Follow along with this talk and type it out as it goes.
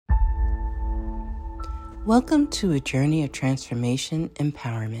Welcome to a journey of transformation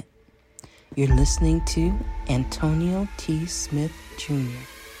empowerment. You're listening to Antonio T. Smith Jr.,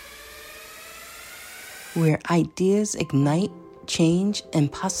 where ideas ignite, change,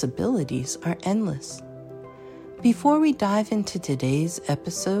 and possibilities are endless. Before we dive into today's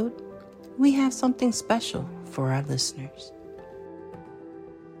episode, we have something special for our listeners.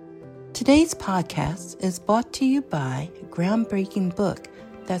 Today's podcast is brought to you by a groundbreaking book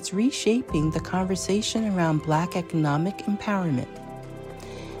that's reshaping the conversation around Black economic empowerment.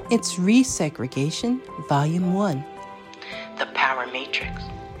 It's Resegregation, Volume 1, The Power Matrix,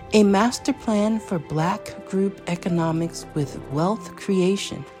 a master plan for Black group economics with wealth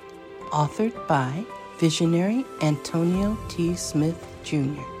creation, authored by visionary Antonio T. Smith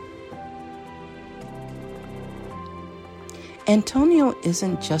Jr. Antonio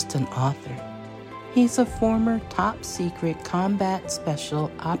isn't just an author. He's a former top-secret combat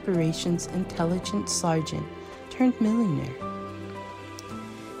special operations intelligence sergeant turned millionaire.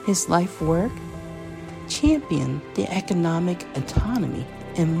 His life work championed the economic autonomy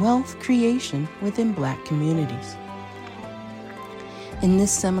and wealth creation within Black communities. In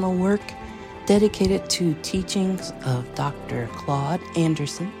this seminal work, dedicated to teachings of Dr. Claude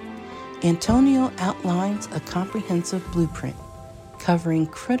Anderson, Antonio outlines a comprehensive blueprint covering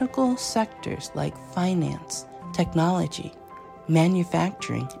critical sectors like finance, technology,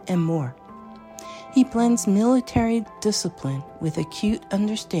 manufacturing, and more. He blends military discipline with acute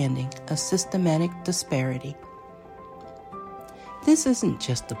understanding of systematic disparity. This isn't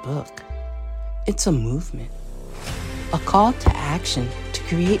just a book. It's a movement, a call to action to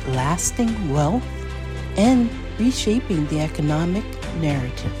create lasting wealth and reshaping the economic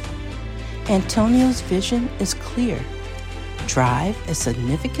narrative. Antonio's vision is clear. Drive a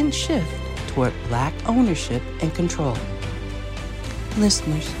significant shift toward Black ownership and control.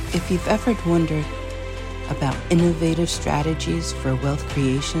 Listeners, if you've ever wondered about innovative strategies for wealth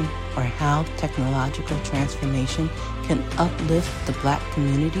creation or how technological transformation can uplift the Black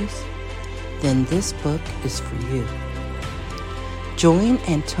communities, then this book is for you. Join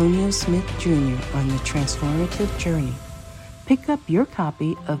Antonio Smith Jr. on the transformative journey. Pick up your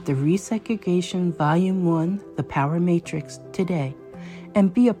copy of the Resegregation Volume 1, The Power Matrix, today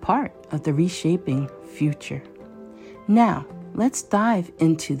and be a part of the reshaping future. Now, let's dive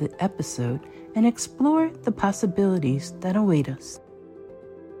into the episode and explore the possibilities that await us.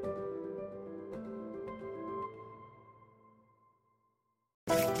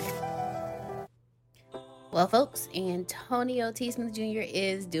 Well, folks, Antonio T. Smith Jr.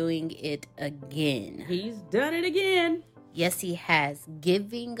 is doing it again. He's done it again. Yes, he has,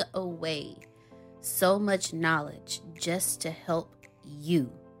 giving away so much knowledge just to help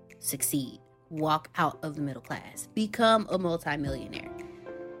you succeed, walk out of the middle class, become a multimillionaire.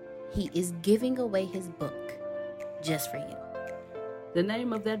 He is giving away his book just for you. The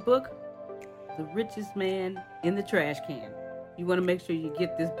name of that book, The Richest Man in the Trash Can. You want to make sure you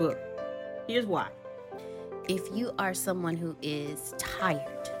get this book. Here's why. If you are someone who is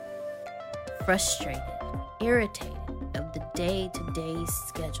tired, frustrated, irritated of the day-to-day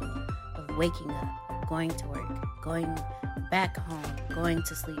schedule of waking up, going to work, going back home, going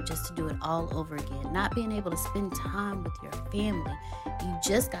to sleep just to do it all over again, not being able to spend time with your family, you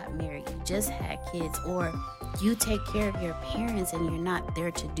just got married, you just had kids, or you take care of your parents and you're not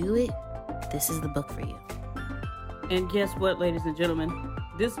there to do it, this is the book for you. And guess what, ladies and gentlemen?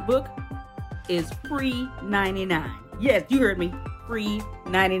 This book is free 99. Yes, you heard me. Free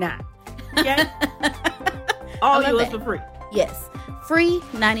 99. Okay? All yours for free. Yes. Free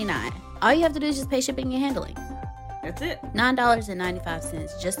 99. All you have to do is just pay shipping and handling. That's it.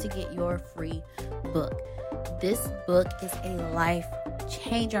 $9.95 just to get your free book. This book is a life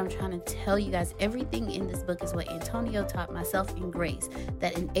changer. I'm trying to tell you guys, everything in this book is what Antonio taught myself and Grace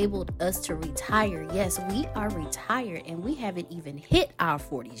that enabled us to retire. Yes, we are retired and we haven't even hit our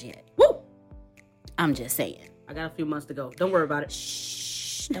 40s yet. Woo! I'm just saying. I got a few months to go. Don't worry about it.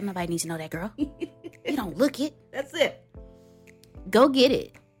 Shh. Don't nobody need to know that, girl. You don't look it. That's it. Go get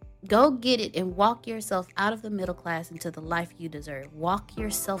it. Go get it and walk yourself out of the middle class into the life you deserve. Walk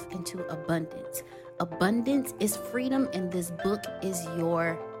yourself into abundance. Abundance is freedom, and this book is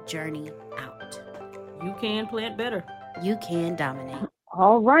your journey out. You can plant better. You can dominate.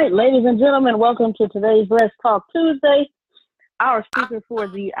 All right, ladies and gentlemen, welcome to today's Let's Talk Tuesday. Our speaker for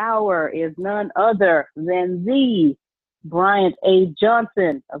the hour is none other than the Bryant A.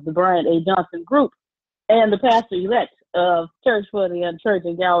 Johnson of the Bryant A. Johnson Group and the pastor-elect of Church for the Unchurched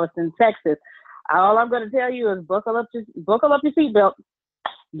in Galveston, Texas. All I'm going to tell you is buckle up your seatbelt.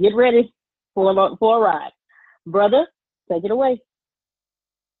 Get ready for a ride. Brother, take it away.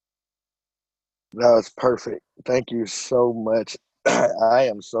 That was perfect. Thank you so much. I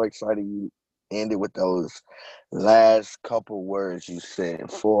am so excited you ended with those last couple words you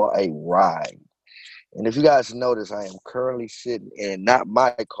said, for a ride. And if you guys notice, I am currently sitting in not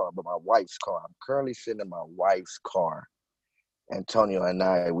my car, but my wife's car. I'm currently sitting in my wife's car. Antonio and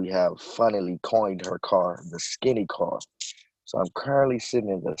I, we have funnily coined her car the skinny car. So I'm currently sitting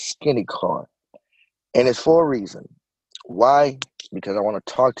in the skinny car. And it's for a reason. Why? Because I want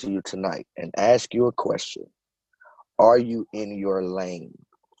to talk to you tonight and ask you a question. Are you in your lane?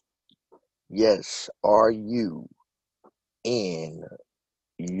 Yes, are you in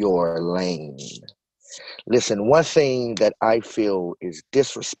your lane? Listen, one thing that I feel is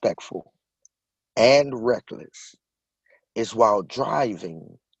disrespectful and reckless is while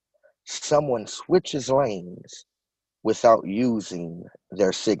driving, someone switches lanes without using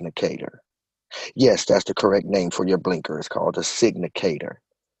their significator. Yes, that's the correct name for your blinker. It's called a significator.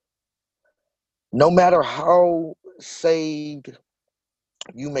 No matter how saved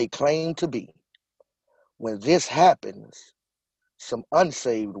you may claim to be, when this happens, some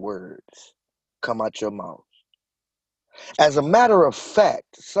unsaved words come out your mouth. As a matter of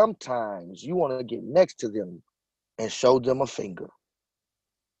fact, sometimes you want to get next to them and show them a finger.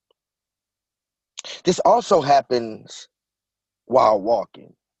 This also happens while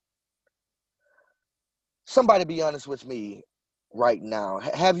walking. Somebody be honest with me right now.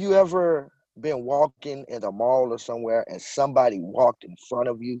 Have you ever been walking in the mall or somewhere and somebody walked in front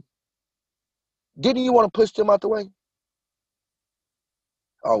of you? Didn't you want to push them out the way?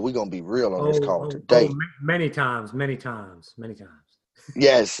 Oh, we're going to be real on this call today. Many times, many times, many times.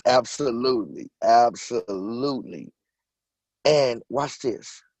 Yes, absolutely. Absolutely. And watch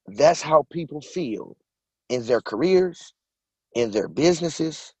this. That's how people feel in their careers, in their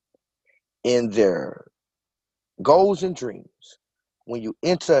businesses, in their goals and dreams. When you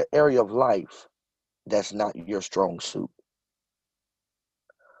enter an area of life that's not your strong suit.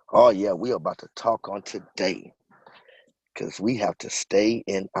 Oh, yeah, we're about to talk on today because we have to stay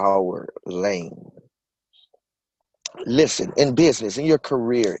in our lane. Listen, in business, in your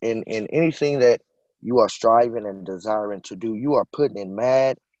career, in anything that you are striving and desiring to do, you are putting in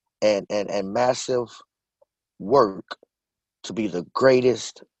mad and massive work to be the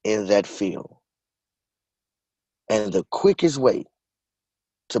greatest in that field. And the quickest way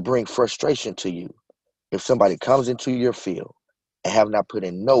to bring frustration to you, if somebody comes into your field and have not put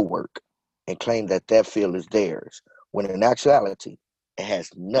in no work and claim that that field is theirs, when in actuality, it has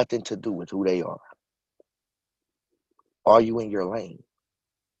nothing to do with who they are. Are you in your lane?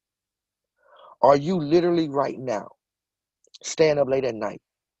 Are you literally right now staying up late at night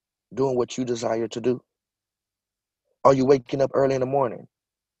doing what you desire to do? Are you waking up early in the morning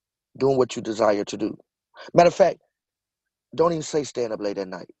doing what you desire to do? Matter of fact, don't even say staying up late at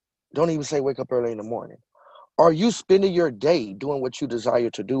night. Don't even say wake up early in the morning. Are you spending your day doing what you desire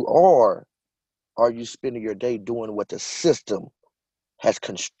to do, or are you spending your day doing what the system has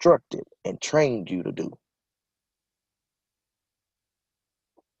constructed and trained you to do?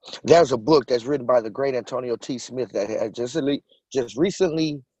 There's a book that's written by the great Antonio T. Smith that has just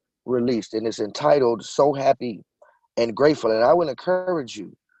recently released, and it's entitled So Happy and Grateful. And I will encourage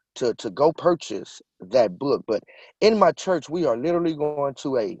you to go purchase that book. But in my church, we are literally going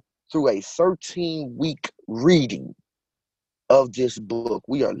through a 13-week reading of this book.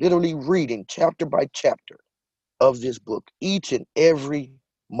 We are literally reading chapter by chapter of this book each and every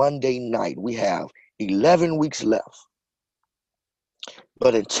Monday night. We have 11 weeks left.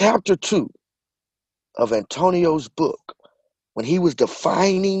 But in chapter 2 of Antonio's book, when he was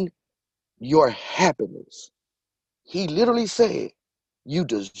defining your happiness, he literally said, you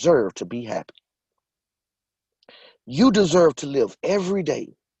deserve to be happy. You deserve to live every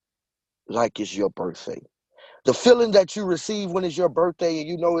day like it's your birthday. The feeling that you receive when it's your birthday and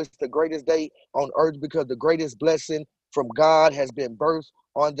you know it's the greatest day on earth because the greatest blessing from God has been birthed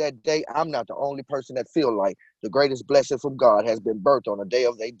on that day. I'm not the only person that feel like the greatest blessing from God has been birthed on the day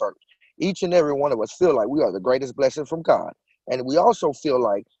of their birth. Each and every one of us feel like we are the greatest blessing from God. And we also feel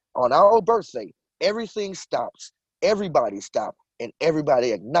like on our birthday, everything stops, everybody stops, and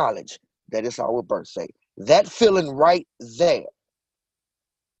everybody acknowledge that it's our birthday. That feeling right there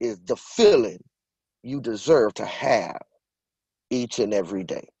is the feeling you deserve to have each and every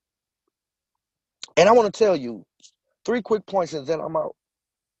day. And I want to tell you 3 quick points and then I'm out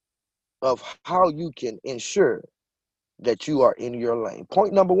of how you can ensure that you are in your lane.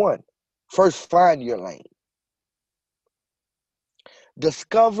 Point number 1, first find your lane.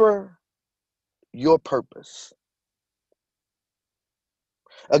 Discover your purpose.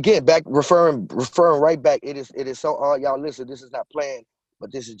 Again, back referring right back, it is so y'all listen, this is not playing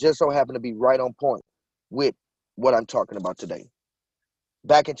but this is just so happened to be right on point with what I'm talking about today.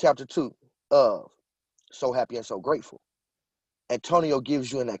 Back in chapter 2 of So Happy and So Grateful, Antonio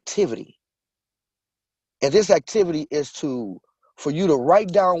gives you an activity. And this activity is for you to write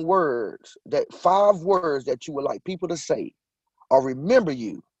down words, 5 words that you would like people to say or remember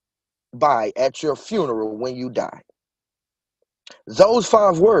you by at your funeral when you die. Those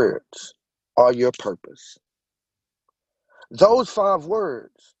 5 words are your purpose. Those 5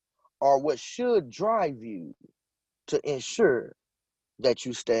 words are what should drive you to ensure that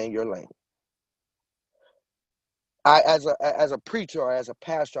you stay in your lane. As a preacher or as a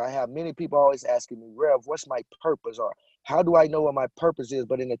pastor, I have many people always asking me, Rev, what's my purpose? Or how do I know what my purpose is?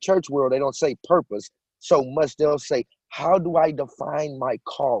 But in the church world, they don't say purpose so much. They'll say, how do I define my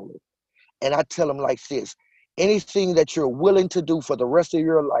calling? And I tell them like this: anything that you're willing to do for the rest of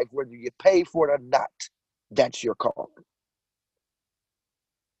your life, whether you get paid for it or not, that's your calling.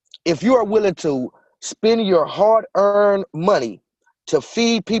 If you are willing to spend your hard-earned money to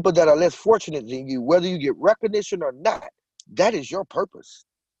feed people that are less fortunate than you, whether you get recognition or not, that is your purpose.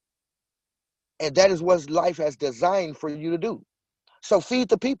 And that is what life has designed for you to do. So feed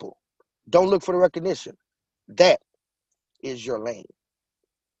the people. Don't look for the recognition. That is your lane.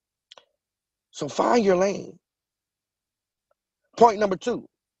 So find your lane. Point number 2,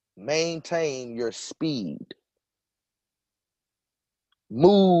 maintain your speed.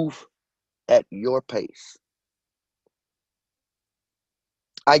 Move at your pace.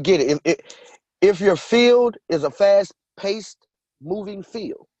 I get it. If your field is a fast-paced moving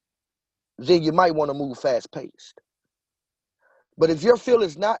field, then you might want to move fast-paced. But if your field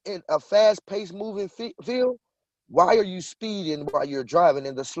is not in a fast-paced moving field, why are you speeding while you're driving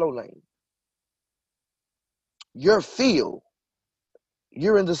in the slow lane? Your field,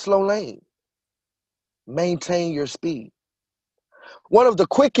 you're in the slow lane. Maintain your speed. One of the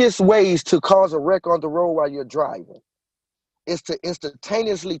quickest ways to cause a wreck on the road while you're driving is to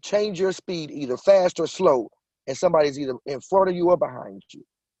instantaneously change your speed, either fast or slow, and somebody's either in front of you or behind you.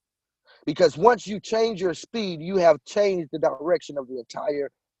 Because once you change your speed, you have changed the direction of the entire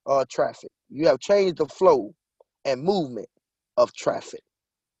traffic. You have changed the flow and movement of traffic.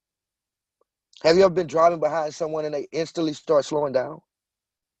 Have you ever been driving behind someone and they instantly start slowing down?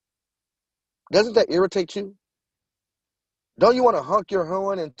 Doesn't that irritate you? Don't you want to honk your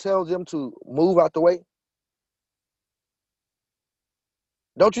horn and tell them to move out the way?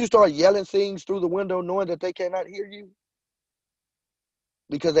 Don't you start yelling things through the window knowing that they cannot hear you?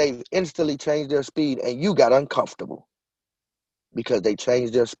 Because they've instantly changed their speed and you got uncomfortable because they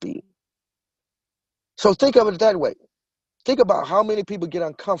changed their speed. So think of it that way. Think about how many people get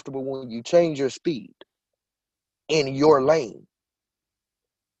uncomfortable when you change your speed in your lane.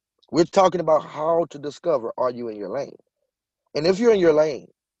 We're talking about how to discover, are you in your lane? And if you're in your lane,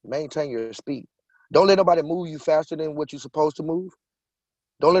 maintain your speed. Don't let nobody move you faster than what you're supposed to move.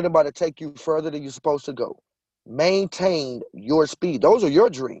 Don't let nobody take you further than you're supposed to go. Maintain your speed. Those are your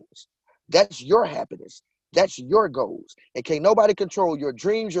dreams. That's your happiness. That's your goals. And can't nobody control your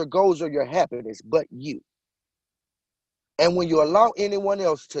dreams, your goals, or your happiness but you. And when you allow anyone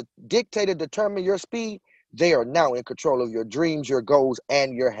else to dictate and determine your speed, they are now in control of your dreams, your goals,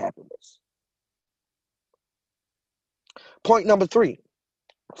 and your happiness. Point number 3,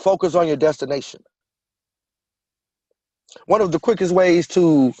 focus on your destination. One of the quickest ways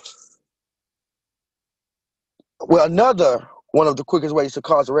to, another one of the quickest ways to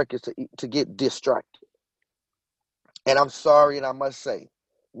cause a wreck is to get distracted. And I'm sorry, and I must say,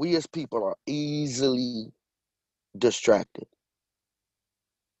 we as people are easily distracted.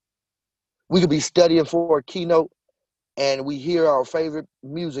 We could be studying for a keynote and we hear our favorite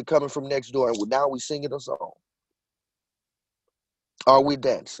music coming from next door, and now we singing a song. Are we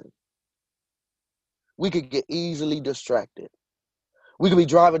dancing? We could get easily distracted. We could be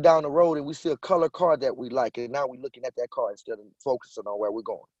driving down the road and we see a color car that we like, and now we're looking at that car instead of focusing on where we're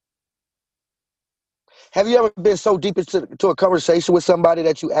going. Have you ever been so deep into a conversation with somebody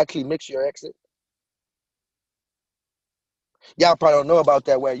that you actually miss your exit? Y'all probably don't know about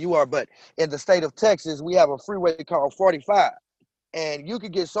that where you are, but in the state of Texas, we have a freeway called 45. And you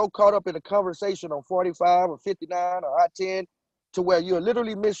could get so caught up in a conversation on 45 or 59 or I-10 to where you'll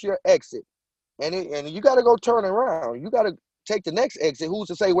literally miss your exit. And you got to go turn around. You got to take the next exit. Who's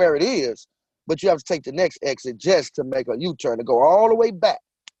to say where it is? But you have to take the next exit just to make a U-turn to go all the way back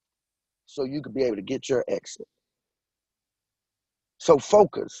so you could be able to get your exit. So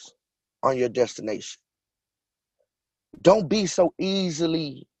focus on your destination. Don't be so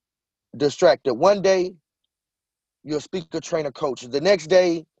easily distracted. One day, you're a speaker, trainer, coach. The next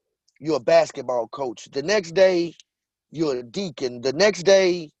day, you're a basketball coach. The next day, you're a deacon. The next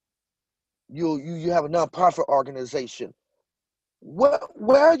day, you have a nonprofit organization. Where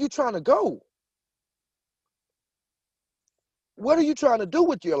are you trying to go? What are you trying to do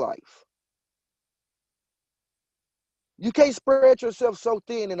with your life? You can't spread yourself so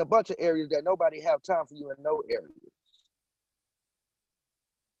thin in a bunch of areas that nobody have time for you in no area.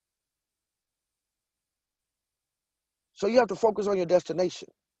 So you have to focus on your destination.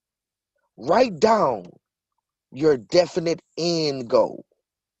 Write down your definite end goal.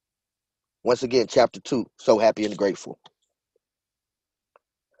 Once again, chapter 2, so happy and grateful.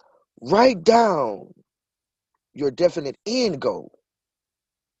 Write down your definite end goal.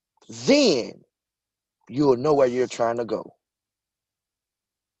 Then you'll know where you're trying to go.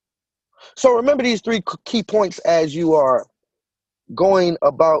 So remember these 3 key points as you are going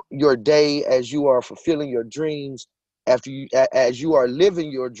about your day, as you are fulfilling your dreams, as you are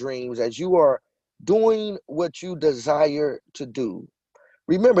living your dreams, as you are doing what you desire to do.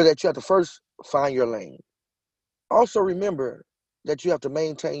 Remember that you have to first find your lane. Also remember that you have to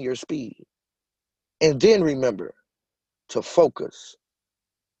maintain your speed. And then remember to focus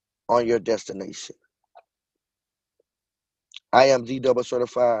on your destination. I am the double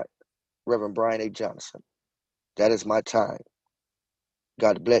certified Reverend Brian A. Johnson. That is my time.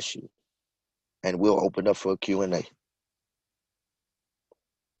 God bless you. And we'll open up for a Q&A.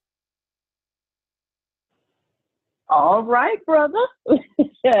 All right, brother.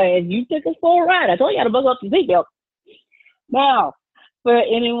 And you took us for a ride. I told you how to buckle up your seatbelt. Now, for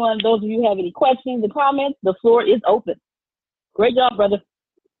anyone, those of you who have any questions or comments, the floor is open. Great job, brother.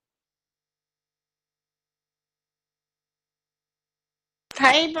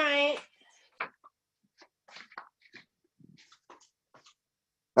 Hey, Brian.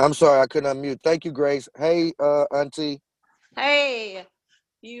 I'm sorry, I couldn't unmute. Thank you, Grace. Hey, Auntie. Hey,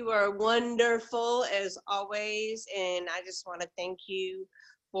 you are wonderful as always. And I just want to thank you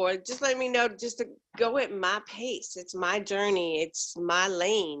for just letting me know just to go at my pace. It's my journey, it's my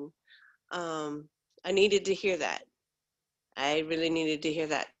lane. I needed to hear that. I really needed to hear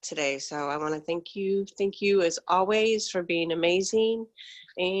that today. So I want to thank you. Thank you as always for being amazing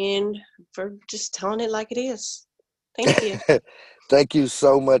and for just telling it like it is. Thank you. Thank you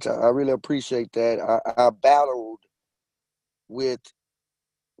so much. I really appreciate that. I battled with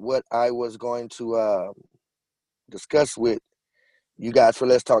what I was going to discuss with you guys for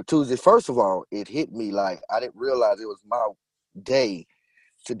Let's Talk Tuesday. First of all, it hit me like I didn't realize it was my day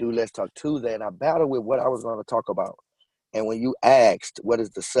to do Let's Talk Tuesday, and I battled with what I was going to talk about. And when you asked what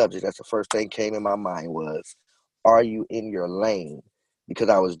is the subject, that's the first thing came in my mind was, are you in your lane? Because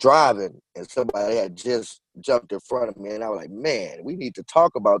I was driving and somebody had just jumped in front of me, and I was like, man, we need to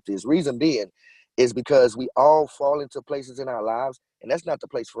talk about this. Reason being is because we all fall into places in our lives, and that's not the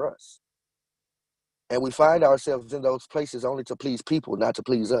place for us. And we find ourselves in those places only to please people, not to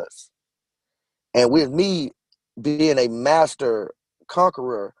please us. And with me being a master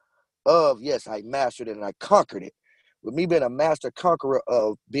conqueror of, yes, I mastered it and I conquered it. With me being a master conqueror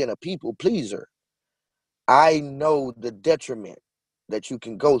of being a people pleaser, I know the detriment that you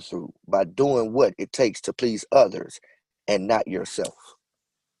can go through by doing what it takes to please others and not yourself.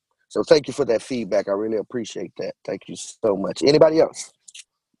 So thank you for that feedback. I really appreciate that. Thank you so much. Anybody else?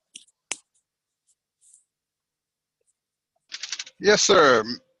 Yes, sir,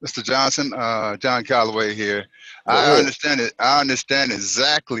 Mr. Johnson. John Calloway here. Go I ahead. understand it. I understand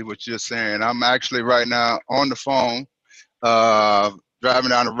exactly what you're saying. I'm actually right now on the phone, uh,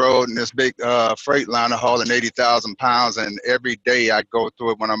 driving down the road in this big freight liner hauling 80,000 pounds, and every day I go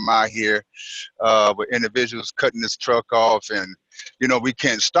through it when I'm out here with individuals cutting this truck off, and we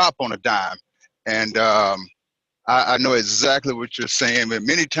can't stop on a dime. And I know exactly what you're saying, but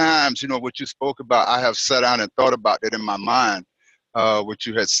many times, what you spoke about, I have sat down and thought about that in my mind, what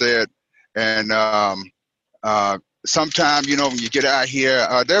you had said. And sometimes, when you get out here,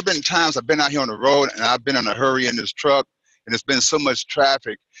 there have been times I've been out here on the road and I've been in a hurry in this truck, and it's been so much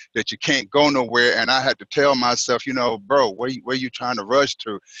traffic that you can't go nowhere. And I had to tell myself, bro, where you trying to rush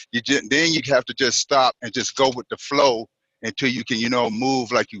to? Then you have to just stop and just go with the flow until you can,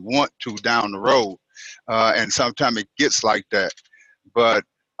 move like you want to down the road. And sometimes it gets like that. But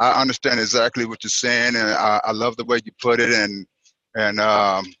I understand exactly what you're saying, and I love the way you put it, and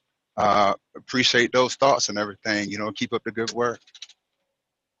appreciate those thoughts and everything. Keep up the good work.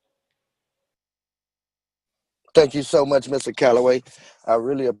 Thank you so much, Mr. Calloway. I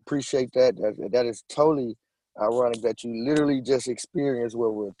really appreciate that. That is totally ironic that you literally just experienced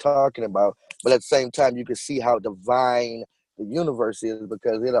what we're talking about, but at the same time, you can see how divine the universe is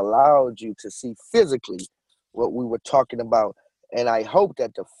because it allowed you to see physically what we were talking about. And I hope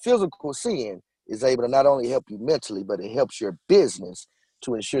that the physical seeing is able to not only help you mentally, but it helps your business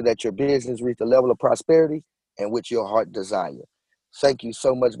to ensure that your business reach the level of prosperity and which your heart desire. Thank you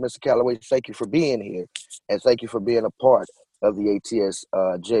so much, Mr. Calloway. Thank you for being here, and thank you for being a part of the ATS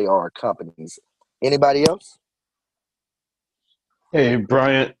JR companies. Anybody else? Hey,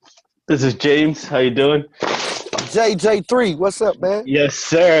 Bryant. This is James. How you doing? JJ3, what's up, man? Yes,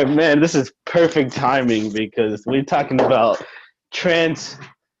 sir. Man, this is perfect timing because we're talking about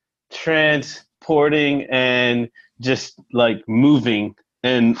transporting and just like moving.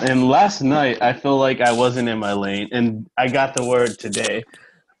 And last night I feel like I wasn't in my lane, and I got the word today.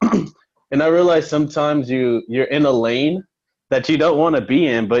 And I realized sometimes you're in a lane that you don't want to be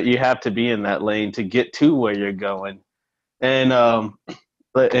in, but you have to be in that lane to get to where you're going. And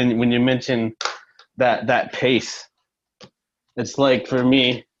and when you mention that pace, it's like for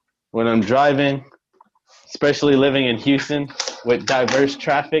me when I'm driving, especially living in Houston with diverse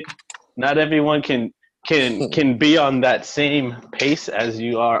traffic, not everyone can be on that same pace as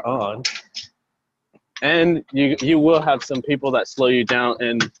you are on. And you will have some people that slow you down.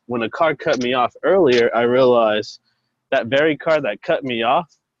 And when a car cut me off earlier, I realized that very car that cut me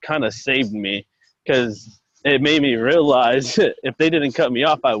off kind of saved me, because it made me realize if they didn't cut me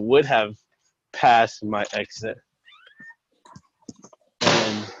off, I would have passed my exit.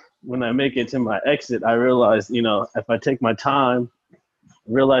 And when I make it to my exit, I realize, if I take my time,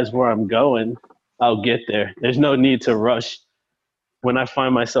 realize where I'm going, I'll get there. There's no need to rush. When I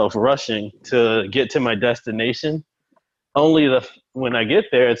find myself rushing to get to my destination, when I get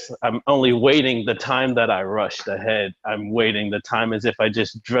there, I'm only waiting the time that I rushed ahead. I'm waiting the time as if I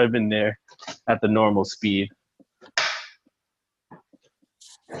just driven there at the normal speed.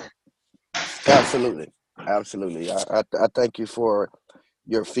 Absolutely. I thank you for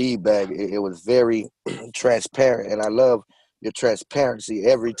your feedback. It was very transparent, and I love your transparency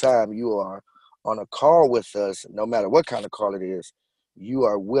every time you are on a call with us, no matter what kind of call it is. You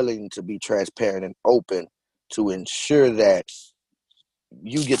are willing to be transparent and open to ensure that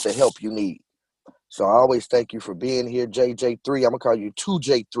you get the help you need. So I always thank you for being here, JJ3. I'm gonna call you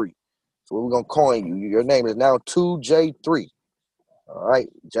 2J3. So we're gonna coin you. Your name is now 2J3. All right,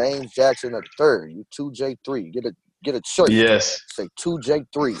 James Jackson III. You 2J3. Get a shirt. Yes. Say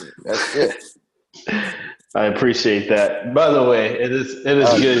 2J3. That's it. I appreciate that. By the way, it is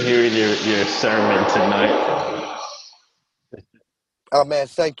good hearing your sermon tonight. Oh man,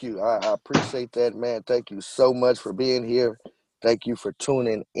 thank you. I appreciate that, man. Thank you so much for being here. Thank you for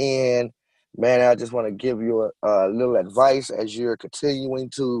tuning in, man. I just want to give you a little advice as you're continuing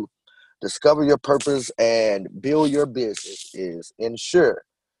to discover your purpose and build your business. Is ensure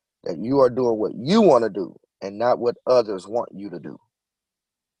that you are doing what you want to do and not what others want you to do.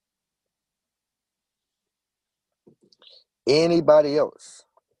 Anybody else?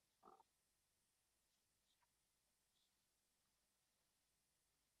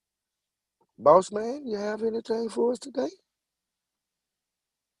 Boss man, you have anything for us today?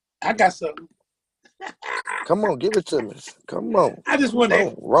 I got something. Come on, give it to me. Come on. I just want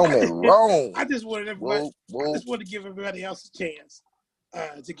to. Roam. I just wanted everybody. Whoa. I just want to give everybody else a chance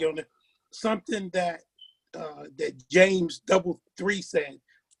to get on it. Something that James Double 3 said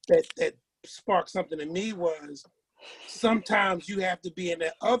that sparked something in me was sometimes you have to be in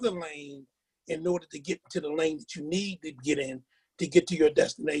that other lane in order to get to the lane that you need to get in to get to your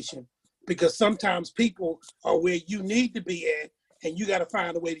destination. Because sometimes people are where you need to be at, and you got to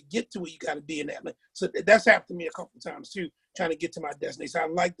find a way to get to where you got to be in that lane. So that's happened to me a couple of times too, trying to get to my destination. I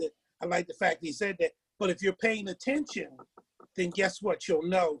like the fact that he said that. But if you're paying attention, then guess what? You'll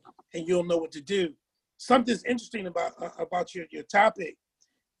know, and you'll know what to do. Something's interesting about your topic.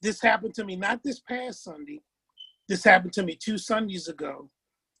 This happened to me not this past Sunday. This happened to me 2 Sundays ago,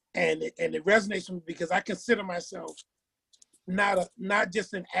 and it resonates with me because I consider myself not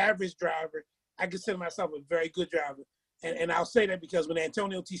just an average driver. I consider myself a very good driver. And I'll say that because when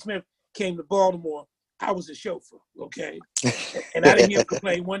Antonio T. Smith came to Baltimore, I was a chauffeur, okay? And I didn't hear him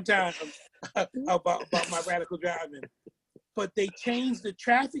complain one time about my radical driving. But they changed the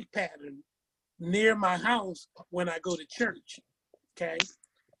traffic pattern near my house when I go to church, okay?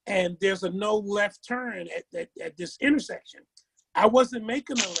 And there's a no left turn at this intersection. I wasn't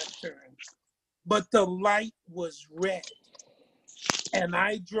making a left turn, but the light was red. And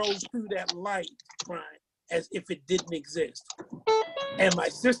I drove through that light, Brian, as if it didn't exist. And my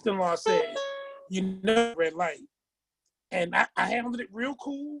sister-in-law said, red light. And I handled it real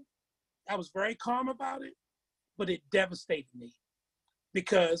cool. I was very calm about it, but it devastated me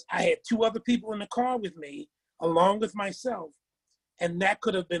because I had 2 other people in the car with me, along with myself, and that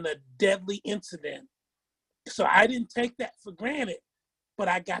could have been a deadly incident. So I didn't take that for granted, but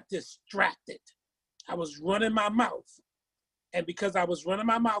I got distracted. I was running my mouth. And because I was running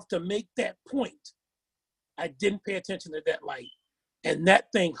my mouth to make that point, I didn't pay attention to that light. And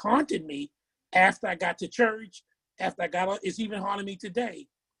that thing haunted me after I got to church, after I got out. It's even haunting me today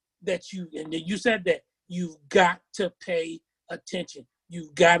that you said that you've got to pay attention.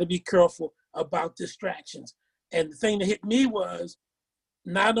 You've got to be careful about distractions. And the thing that hit me was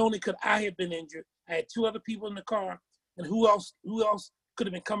not only could I have been injured, I had 2 other people in the car, and who else could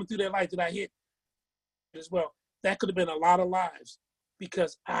have been coming through that light that I hit as well. That could have been a lot of lives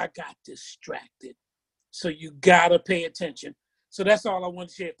because I got distracted. So you gotta pay attention. So that's all I want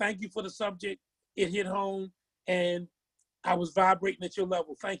to share. Thank you for the subject. It hit home, and I was vibrating at your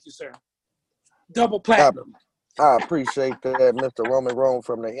level. Thank you, sir. Double platinum. I appreciate that, Mr. Roman Rome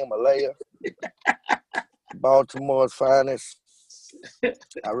from the Himalaya, Baltimore's finest.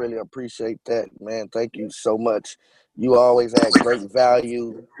 I really appreciate that, man. Thank you so much. You always had great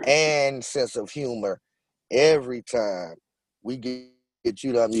value and sense of humor every time we get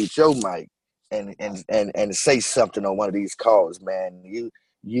you to unmute your mic and say something on one of these calls, man.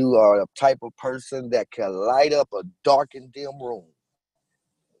 You are the type of person that can light up a dark and dim room.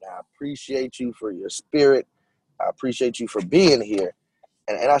 And I appreciate you for your spirit. I appreciate you for being here.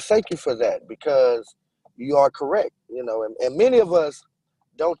 And I thank you for that because you are correct, and many of us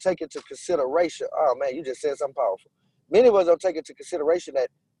don't take into consideration. Oh man, you just said something powerful. Many of us don't take into consideration that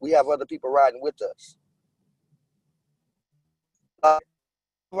we have other people riding with us.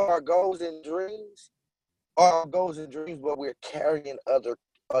 Our goals and dreams are our goals and dreams, but we're carrying other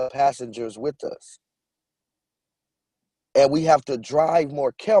passengers with us. And we have to drive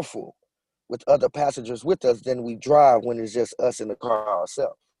more careful with other passengers with us than we drive when it's just us in the car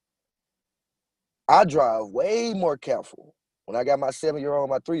ourselves. I drive way more careful when I got my 7-year-old,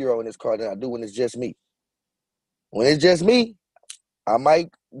 my 3-year-old in this car than I do when it's just me. When it's just me, I might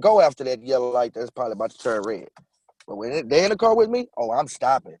go after that yellow light that's probably about to turn red. But when they're in the car with me, I'm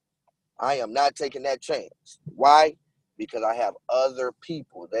stopping. I am not taking that chance. Why? Because I have other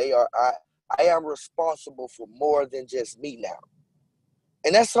people. I am responsible for more than just me now.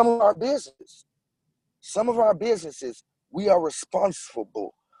 And that's some of our business. Some of our businesses, we are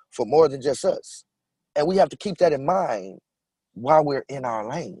responsible for more than just us. And we have to keep that in mind while we're in our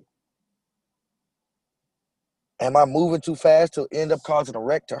lane. Am I moving too fast to end up causing a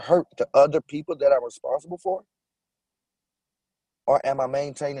wreck to hurt the other people that I'm responsible for? Or am I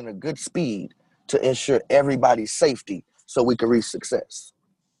maintaining a good speed to ensure everybody's safety so we can reach success?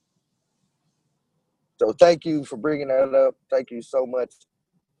 So thank you for bringing that up. Thank you so much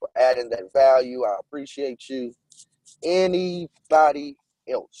for adding that value. I appreciate you. Anybody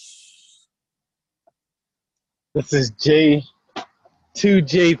else? This is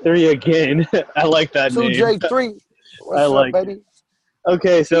J2J3 again. I like that name. 2J3. What's up, like baby?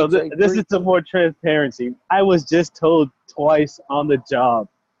 Okay, so TJ3. this is some more transparency. I was just told twice on the job.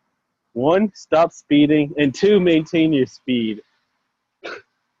 1, stop speeding, and 2, maintain your speed.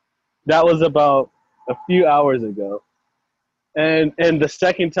 That was about a few hours ago. And the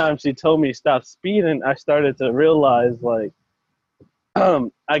second time she told me stop speeding, I started to realize,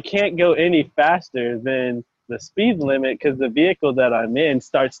 I can't go any faster than the speed limit because the vehicle that I'm in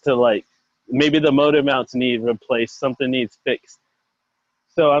starts to, maybe the motor mounts need replaced, something needs fixed.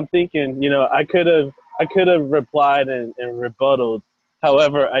 So I'm thinking, I could have replied and rebutted.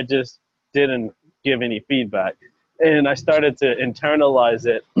 However, I just didn't give any feedback. And I started to internalize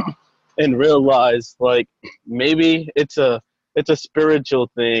it and realize maybe it's a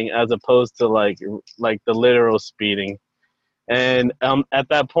spiritual thing as opposed to like the literal speeding. And at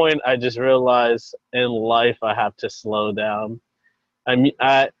that point, I just realized in life I have to slow down.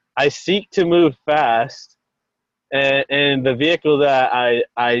 I seek to move fast, and the vehicle that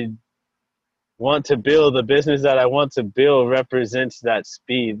I want to build, the business that I want to build, represents that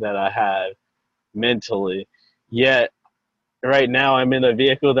speed that I have mentally. Yet right now I'm in a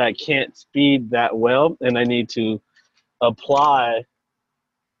vehicle that can't speed that well, and I need to apply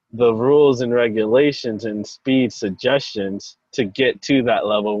the rules and regulations and speed suggestions to get to that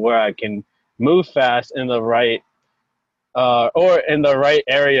level where I can move fast in the right or in the right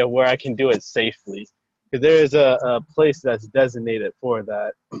area where I can do it safely. Because there is a place that's designated for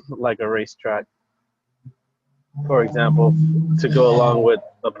that, like a racetrack, for example, to go along with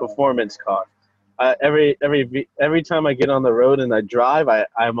a performance car. Every time I get on the road and I drive,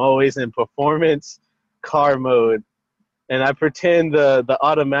 I'm always in performance car mode, and I pretend the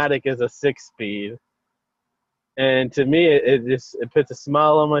automatic is a 6-speed. And to me, it puts a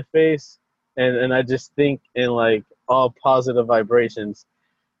smile on my face, and I just think in all positive vibrations.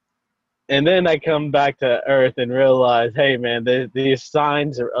 And then I come back to earth and realize, hey man, these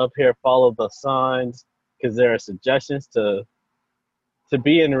signs are up here. Follow the signs because there are suggestions to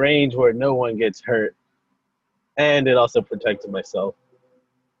be in range where no one gets hurt, and it also protects myself.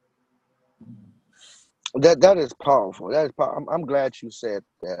 That is powerful. That is I'm glad you said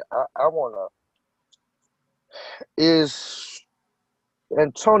that. I wanna is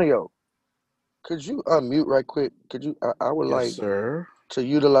Antonio. Could you unmute right quick? Could you? I would Yes, like sir. to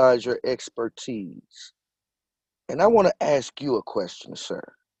utilize your expertise, and I want to ask you a question, sir.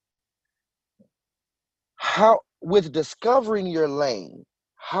 How, with discovering your lane,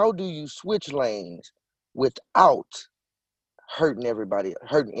 how do you switch lanes without hurting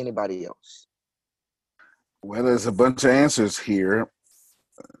anybody else? Well, there's a bunch of answers here.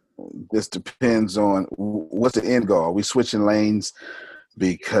 This depends on what's the end goal. Are we switching lanes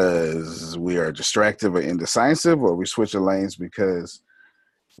because we are distracted or indecisive, or are we switching lanes because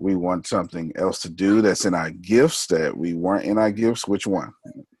we want something else to do that's in our gifts that we weren't in our gifts? Which one?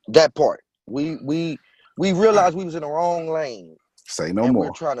 That part. We realized we was in the wrong lane, Say no and we're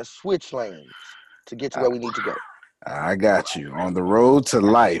more. trying to switch lanes to get to where we need to go. I got you. On the road to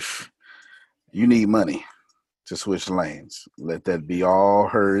life, you need money to switch lanes. Let that be all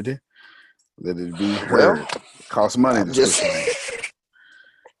heard. Let it be Well, heard. It costs money I'm to just switch lanes.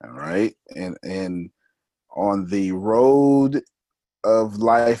 All right. And on the road of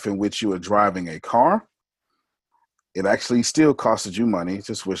life in which you are driving a car, it actually still costs you money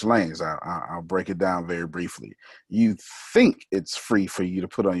to switch lanes. I'll break it down very briefly. You think it's free for you to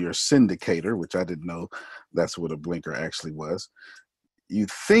put on your syndicator, which I didn't know that's what a blinker actually was. You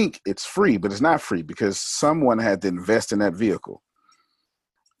think it's free, but it's not free because someone had to invest in that vehicle.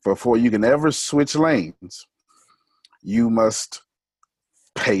 Before you can ever switch lanes, you must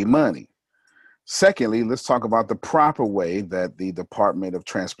pay money. Secondly, let's talk about the proper way that the Department of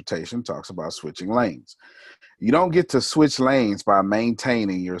Transportation talks about switching lanes. You don't get to switch lanes by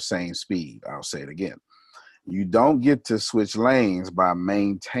maintaining your same speed. I'll say it again. You don't get to switch lanes by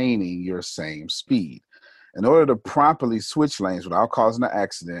maintaining your same speed. In order to properly switch lanes without causing an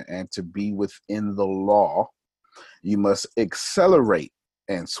accident and to be within the law, you must accelerate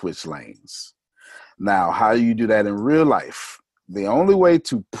and switch lanes. Now, how do you do that in real life? The only way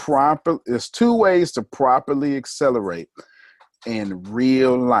to there's two ways to properly accelerate in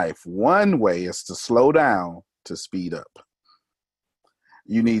real life. One way is to slow down to speed up.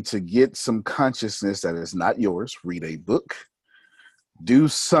 You need to get some consciousness that is not yours. Read a book. Do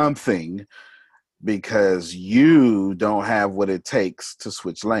something because you don't have what it takes to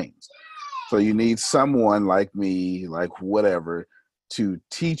switch lanes. So you need someone like me, like whatever, to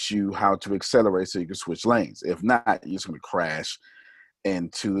teach you how to accelerate so you can switch lanes. If not, you're just going to crash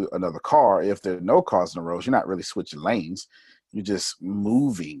into another car. If there are no cars in the road, you're not really switching lanes. You're just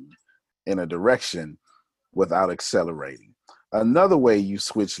moving in a direction without accelerating. Another way you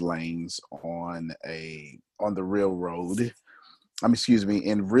switch lanes on the railroad,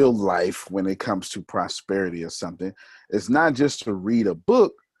 in real life when it comes to prosperity or something, it's not just to read a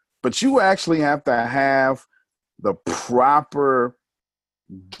book, but you actually have to have the proper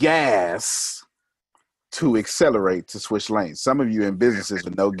gas to accelerate to switch lanes. Some of you in businesses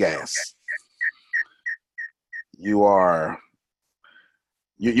with no gas, you're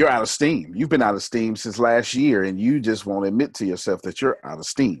out of steam. You've been out of steam since last year, and you just won't admit to yourself that you're out of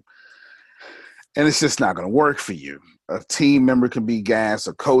steam. And it's just not going to work for you. A team member can be gas.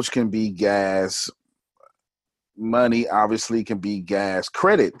 A coach can be gas. Money obviously can be gas.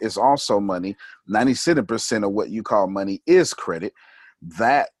 Credit is also money. 97% of what you call money is credit.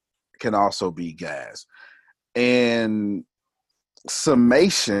 That can also be gas. And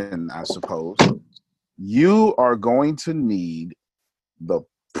summation, I suppose, you are going to need the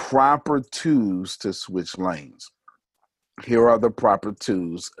proper tools to switch lanes. Here are the proper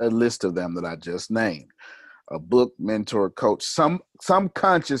tools, a list of them that I just named. A book, mentor, coach, some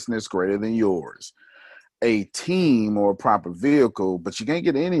consciousness greater than yours, a team or a proper vehicle, but you can't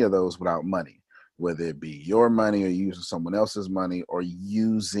get any of those without money, whether it be your money or using someone else's money or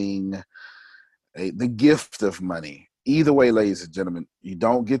using the gift of money. Either way, ladies and gentlemen, you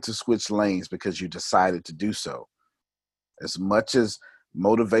don't get to switch lanes because you decided to do so. As much as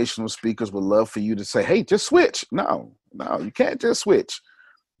motivational speakers would love for you to say, hey, just switch. No, you can't just switch.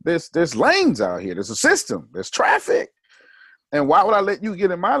 There's lanes out here. There's a system. There's traffic. And why would I let you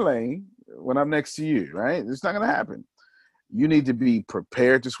get in my lane when I'm next to you, right? It's not going to happen. You need to be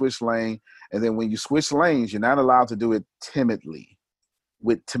prepared to switch lane. And then when you switch lanes, you're not allowed to do it timidly,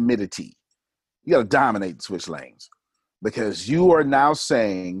 with timidity. You got to dominate the switch lanes because you are now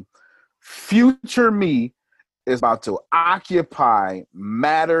saying future me is about to occupy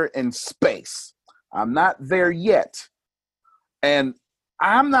matter and space. I'm not there yet. And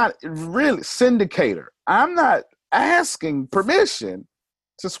I'm not really syndicator. I'm not asking permission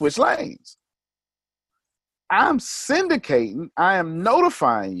to switch lanes. I'm syndicating. I am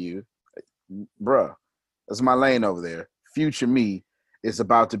notifying you, bruh, that's my lane over there. Future me is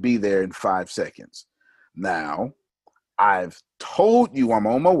about to be there in 5 seconds. Now, I've told you I'm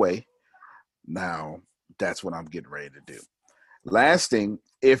on my way. Now, that's what I'm getting ready to do. Last thing,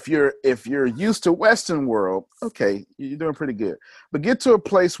 if you're used to Western world, okay, you're doing pretty good. But get to a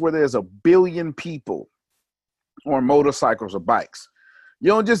place where there's a billion people on motorcycles or bikes. You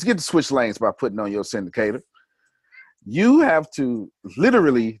don't just get to switch lanes by putting on your syndicator. You have to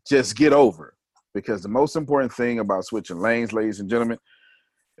literally just get over, because the most important thing about switching lanes, ladies and gentlemen,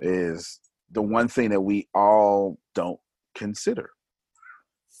 is the one thing that we all don't consider.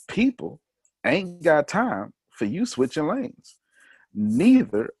 People ain't got time for you switching lanes.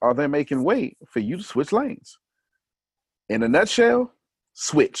 Neither are they making way for you to switch lanes. In a nutshell,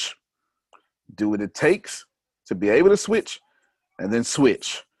 switch. Do what it takes to be able to switch, and then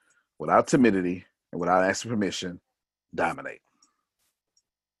switch without timidity and without asking permission. Dominate.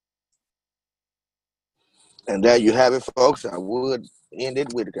 And there you have it, folks. I would end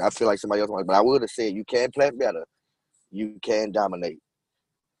it with it. I feel like somebody else wanted, but I would have said you can plan better. You can dominate.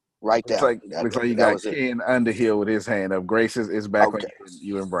 Right Looks there. like you That got was it. Ken Underhill with his hand up. Grace is back Okay. on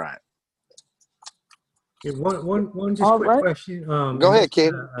you and Brian. Yeah, one just All quick right. question. Go ahead,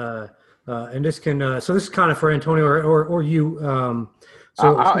 Ken. And this can so this is kind of for Antonio or you. I'll answer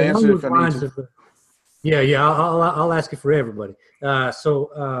along if those I need lines to. of, I'll ask it for everybody.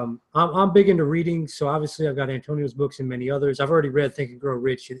 I'm big into reading, so obviously I've got Antonio's books and many others. I've already read Think and Grow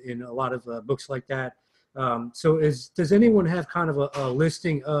Rich in a lot of books like that. Does anyone have kind of a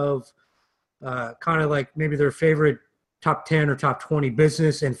listing of kind of like maybe their favorite top 10 or top 20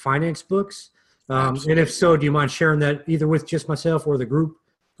 business and finance books? And if so, do you mind sharing that either with just myself or the group,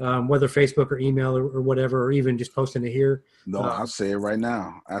 whether Facebook or email or whatever, or even just posting it here? No, I'll say it right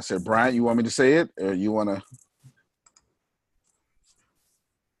now. I said, Brian, you want me to say it, or you want to?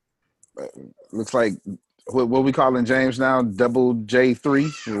 Looks like what we calling James now? Double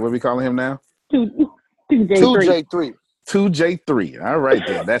J3. What we calling him now? 2J3. 2J3. All right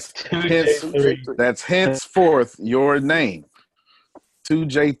then. That's henceforth your name.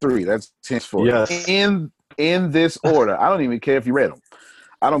 2J3. That's henceforth. Yes. In this order. I don't even care if you read them.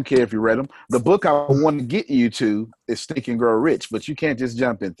 I don't care if you read them. The book I want to get you to is Think and Grow Rich, but you can't just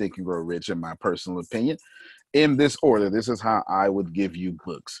jump in Think and Grow Rich, in my personal opinion. In this order, this is how I would give you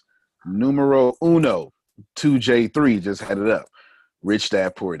books. Numero uno, 2J3 just had it up. Rich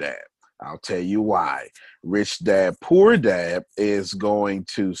Dad, Poor Dad. I'll tell you why. Rich Dad, Poor Dad is going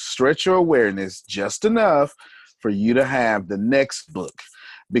to stretch your awareness just enough for you to have the next book,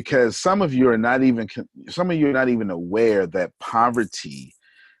 because some of you are not even aware that poverty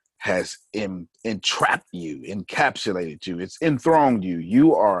has entrapped you, encapsulated you. It's enthroned you.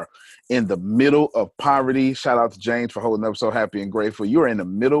 You are in the middle of poverty. Shout out to James for holding up so happy and grateful. You're in the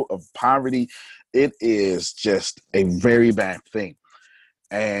middle of poverty. It is just a very bad thing.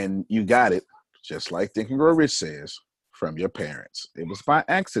 And you got it, just like Think and Grow Rich says, from your parents. It was by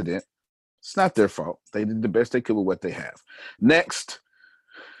accident. It's not their fault. They did the best they could with what they have. Next,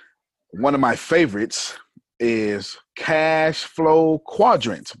 one of my favorites is Cash Flow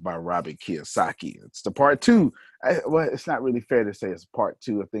Quadrant by Robert Kiyosaki. It's the part 2. Well, it's not really fair to say it's part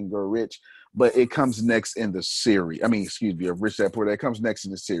 2 of Think and Grow Rich, but it comes next in the series. Of Rich Dad Poor Dad. It comes next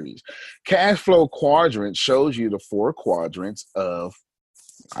in the series. Cash Flow Quadrant shows you the 4 quadrants of,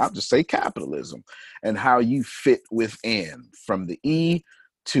 I'll just say, capitalism, and how you fit within, from the E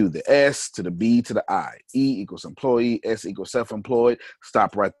to the S to the B to the I. E equals employee, S equals self-employed.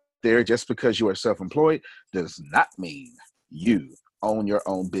 Stop right there. Just because you are self-employed does not mean you own your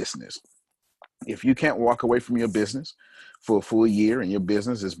own business. If you can't walk away from your business for a full year and your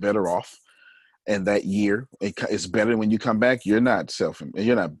business is better off, and that year it's better when you come back, you're not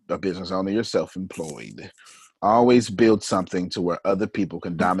a business owner, you're self-employed. Always build something to where other people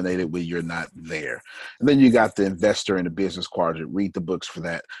can dominate it when you're not there. And then you got the investor and the business quadrant. Read the books for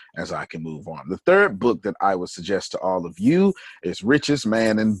that as I can move on. The third book that I would suggest to all of you is Richest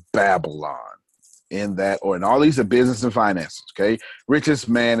Man in Babylon. In all these are business and finances, okay? Richest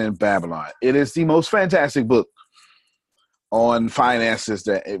Man in Babylon. It is the most fantastic book on finances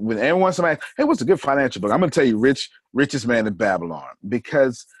that when everyone somebody, hey, what's a good financial book? I'm going to tell you Richest Man in Babylon,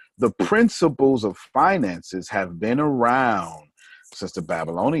 because the principles of finances have been around since the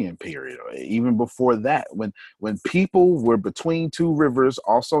Babylonian period, or even before that, when people were between two rivers,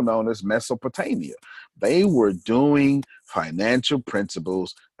 also known as Mesopotamia. They were doing financial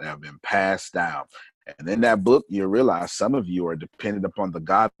principles that have been passed down. And in that book, you realize some of you are dependent upon the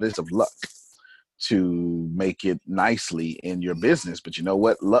goddess of luck to make it nicely in your business. But you know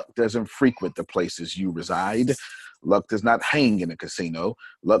what? Luck doesn't frequent the places you reside. Luck does not hang in a casino.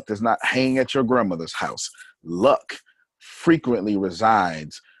 Luck does not hang at your grandmother's house. Luck frequently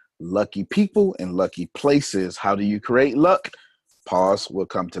resides lucky people in lucky places. How do you create luck? Pause. We'll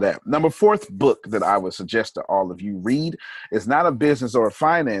come to that. Number fourth book that I would suggest to all of you read is not a business or a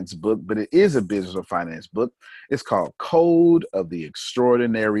finance book, but it is a business or finance book. It's called Code of the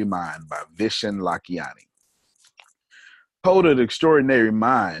Extraordinary Mind by Vishen Lakhiani. Code of the Extraordinary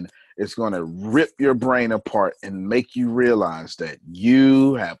Mind is going to rip your brain apart and make you realize that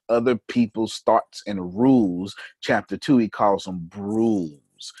you have other people's thoughts and rules. Chapter 2, he calls them rules.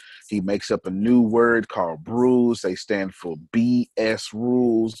 He makes up a new word called brews. They stand for BS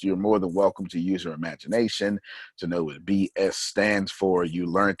rules. You're more than welcome to use your imagination to know what BS stands for. You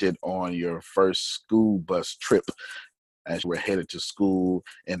learned it on your first school bus trip as you were headed to school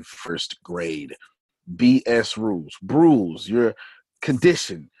in first grade. BS rules. Brews, you're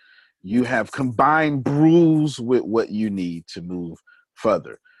conditioned. You have combined brews with what you need to move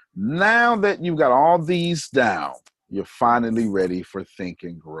further. Now that you've got all these down, you're finally ready for Think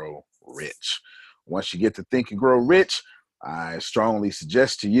and Grow Rich. Once you get to Think and Grow Rich, I strongly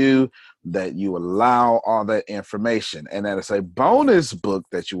suggest to you that you allow all that information. And that is a bonus book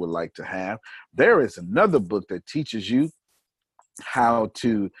that you would like to have. There is another book that teaches you how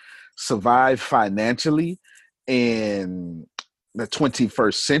to survive financially in the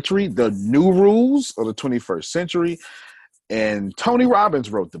 21st century, the new rules of the 21st century. And Tony Robbins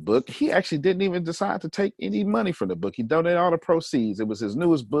wrote the book. He actually didn't even decide to take any money from the book. He donated all the proceeds. It was his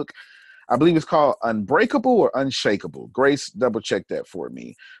newest book. I believe it's called Unbreakable or Unshakable. Grace, double check that for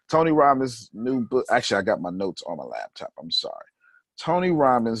me. Tony Robbins' new book. Actually, I got my notes on my laptop. I'm sorry. Tony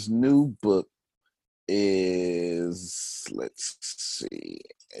Robbins' new book is, let's see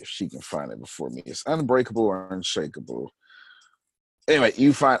if she can find it before me. It's Unbreakable or Unshakable. Anyway,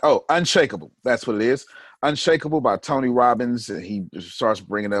 you find, Unshakable. That's what it is. Unshakable by Tony Robbins. He starts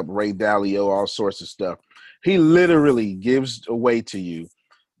bringing up Ray Dalio, all sorts of stuff. He literally gives away to you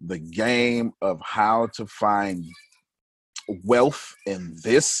the game of how to find wealth in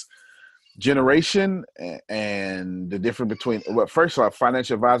this generation and the difference between, well, first of all,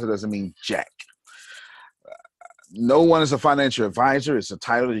 financial advisor doesn't mean jack. No one is a financial advisor. It's a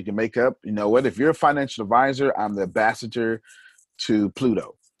title that you can make up. You know what? If you're a financial advisor, I'm the ambassador to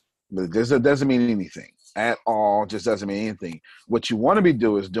Pluto. But this doesn't mean anything at all. Just doesn't mean anything. What you want to be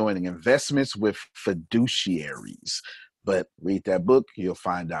doing is doing investments with fiduciaries. But read that book. You'll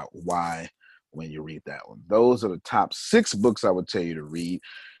find out why when you read that one. Those are the top 6 books I would tell you to read.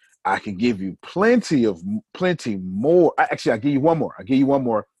 I can give you plenty more. Actually, I'll give you one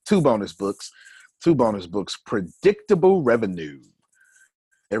more. 2 bonus books. 2 bonus books. Predictable Revenue.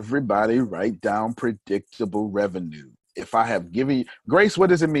 Everybody write down Predictable Revenue. If I have given you, Grace, what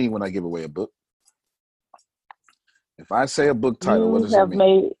does it mean when I give away a book? If I say a book title, what does it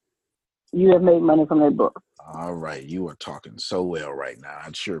mean? You have made money from that book. All right. You are talking so well right now. I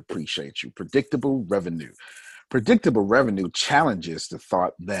sure appreciate you. Predictable Revenue. Predictable Revenue challenges the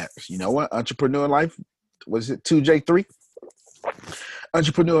thought that, you know what, entrepreneur life, what is it, 2J3?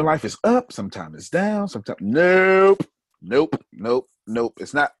 Entrepreneur life is up, sometimes it's down, sometimes nope.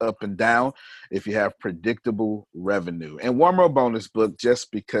 It's not up and down if you have predictable revenue. And one more bonus book,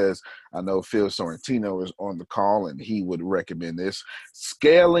 just because I know Phil Sorrentino is on the call and he would recommend this.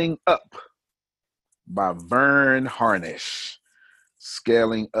 Scaling Up by Vern Harnish.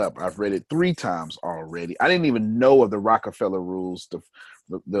 Scaling Up. I've read it 3 times already. I didn't even know of the Rockefeller Rules, the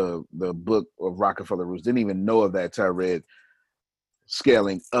book of Rockefeller Rules. Didn't even know of that until I read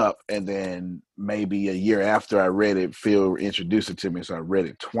Scaling Up, and then maybe a year after I read it, Phil introduced it to me, so I read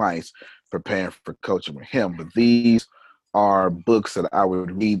it twice, preparing for coaching with him. But these are books that I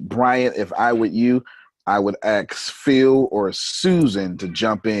would read. Brian, if I were you, I would ask Phil or Susan to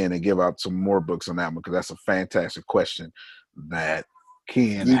jump in and give out some more books on that one, because that's a fantastic question that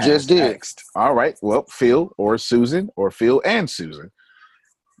Ken You has just did. asked. All right, well, Phil or Susan, or Phil and Susan.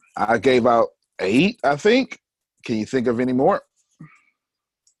 I gave out 8, I think. Can you think of any more?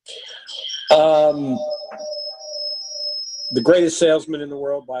 The Greatest Salesman in the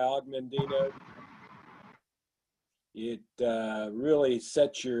World by Og Mandino. It really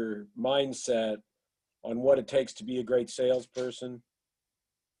sets your mindset on what it takes to be a great salesperson.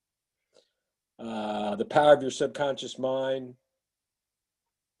 The Power of Your Subconscious Mind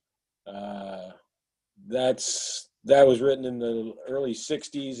That was written in the early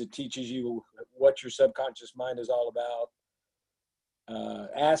 60s. It teaches you what your subconscious mind is all about.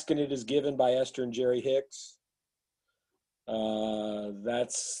 Ask and It Is Given by Esther and Jerry Hicks.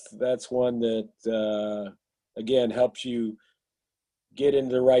 That's one that again helps you get in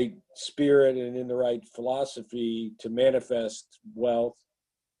the right spirit and in the right philosophy to manifest wealth.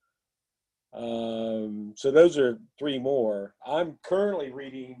 So those are three more. I'm currently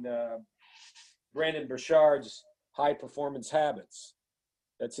reading Brandon Burchard's High Performance Habits.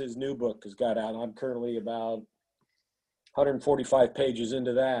 That's his new book has got out. I'm currently about 145 pages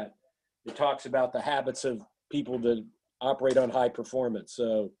into that. It talks about the habits of people that operate on high performance.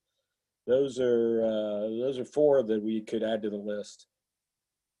 So those are four that we could add to the list.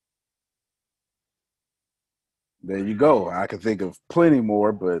 There you go. I can think of plenty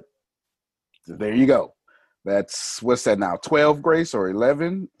more, but there you go. That's, what's that now, 12, Grace, or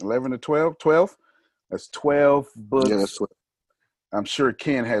 11 to 12? 12? That's 12 books. Yeah, that's what. I'm sure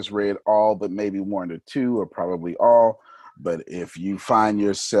Ken has read all but maybe one or two, or probably all. But if you find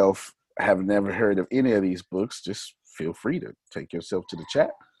yourself have never heard of any of these books, just feel free to take yourself to the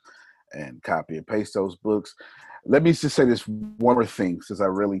chat and copy and paste those books. Let me just say this one more thing, since I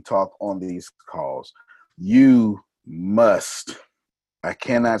really talk on these calls. You must, I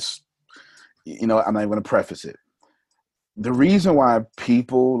cannot, I'm not even going to preface it. The reason why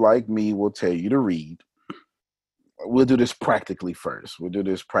people like me will tell you to read, we'll do this practically first. We'll do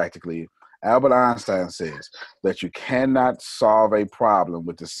this practically. Albert Einstein says that you cannot solve a problem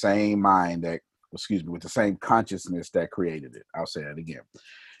with the same with the same consciousness that created it. I'll say that again.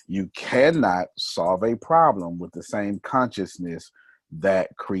 You cannot solve a problem with the same consciousness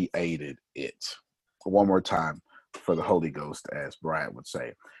that created it. One more time for the Holy Ghost, as Brian would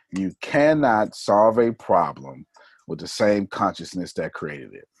say. You cannot solve a problem with the same consciousness that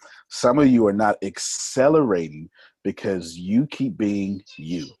created it. Some of you are not accelerating because you keep being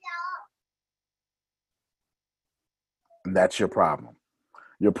you. And that's your problem.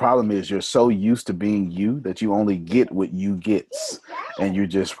 Your problem is you're so used to being you that you only get what you gets. And you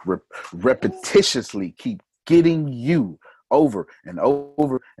just repetitiously keep getting you over and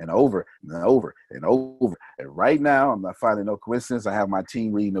over and over and over and over. And right now, I'm not finding no coincidence. I have my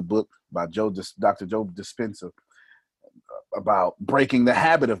team reading a book by Dr. Joe Dispenza about breaking the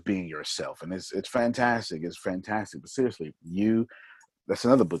habit of being yourself. And it's fantastic. It's fantastic. But seriously, that's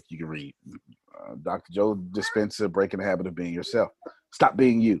another book you can read. Dr. Joe Dispenza, Breaking the Habit of Being Yourself. Stop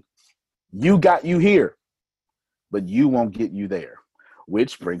being you. You got you here, but you won't get you there.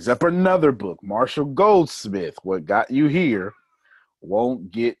 Which brings up another book, Marshall Goldsmith, What Got You Here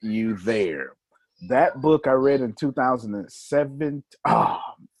Won't Get You There. That book I read in 2007. Oh,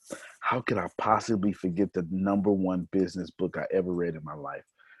 how could I possibly forget the number one business book I ever read in my life?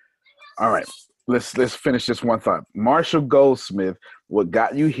 All right, let's finish this one thought. Marshall Goldsmith, What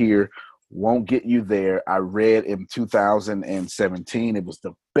Got You Here Won't Get You There. I read in 2017. It was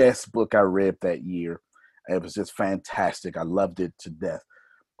the best book I read that year. It was just fantastic. I loved it to death,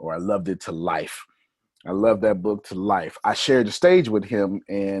 or I loved it to life. I love that book to life. I shared the stage with him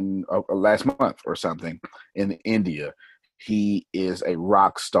in last month or something in India. He is a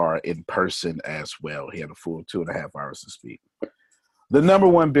rock star in person as well. He had a full 2.5 hours to speak. The number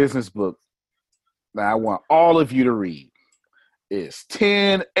one business book that I want all of you to read is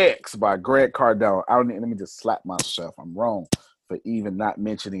 10X by Grant Cardone. Let me just slap myself. I'm wrong for even not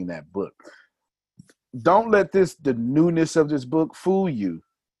mentioning that book. Don't let the newness of this book fool you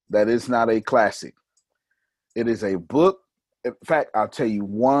that it's not a classic. It is a book. In fact, I'll tell you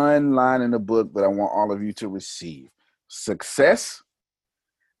one line in the book that I want all of you to receive. Success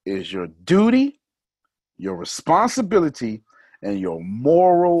is your duty, your responsibility, and your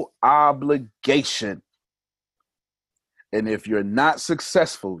moral obligation. And if you're not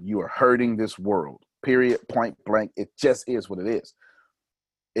successful, you are hurting this world. Period, point blank. It just is what it is.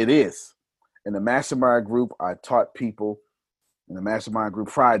 It is. In the mastermind group, I taught people in the mastermind group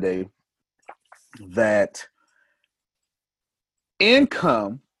Friday that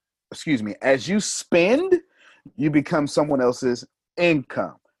as you spend, you become someone else's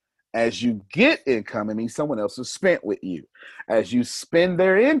income. As you get income, it means someone else has spent with you. As you spend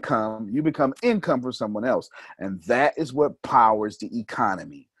their income, you become income for someone else. And that is what powers the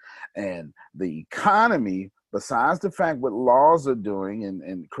economy. And the economy, besides the fact what laws are doing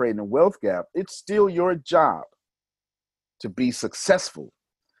and creating a wealth gap, it's still your job to be successful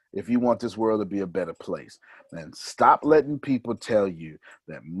if you want this world to be a better place. And stop letting people tell you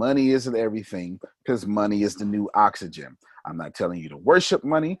that money isn't everything, because money is the new oxygen. I'm not telling you to worship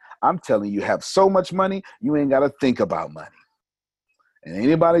money. I'm telling you have so much money, you ain't got to think about money. And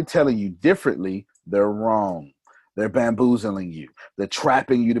anybody telling you differently, they're wrong. They're bamboozling you. They're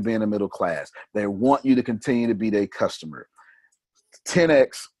trapping you to be in the middle class. They want you to continue to be their customer.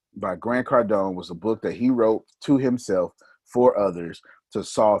 10X by Grant Cardone was a book that he wrote to himself for others to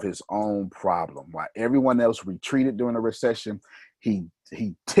solve his own problem. While everyone else retreated during the recession, he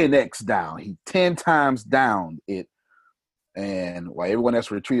 10X down. He 10 times down it. And while everyone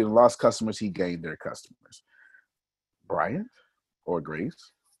else retreated and lost customers, he gained their customers. Brian or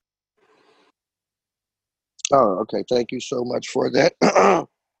Grace? Oh, okay. Thank you so much for that.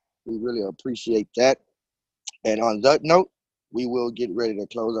 We really appreciate that. And on that note, we will get ready to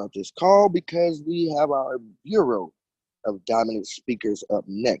close out this call because we have our Bureau of Dominant Speakers up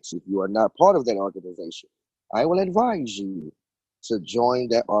next. If you are not part of that organization, I will advise you to join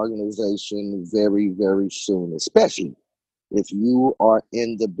that organization very, very soon, especially if you are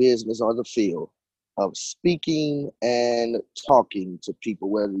in the business or the field of speaking and talking to people,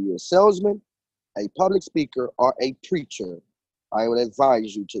 whether you're a salesman, a public speaker, or a preacher. I would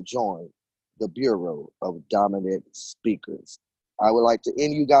advise you to join the Bureau of Dominant Speakers. I would like to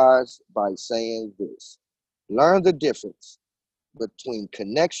end you guys by saying this. Learn the difference between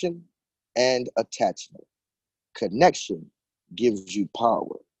connection and attachment. Connection gives you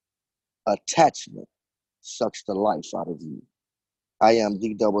power. Attachment sucks the life out of you. I am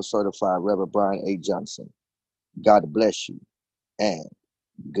the double certified Reverend Brian A. Johnson. God bless you and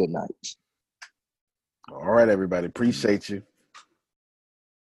good night. All right, everybody. Appreciate you.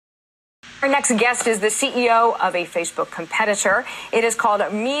 Our next guest is the CEO of a Facebook competitor. It is called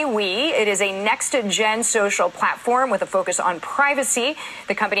MeWe. It is a next-gen social platform with a focus on privacy.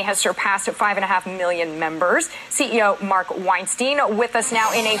 The company has surpassed 5.5 million members. CEO Mark Weinstein with us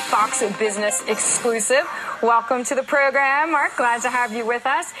now in a Fox Business exclusive. Welcome to the program, Mark. Glad to have you with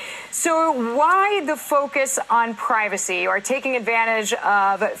us. So why the focus on privacy or taking advantage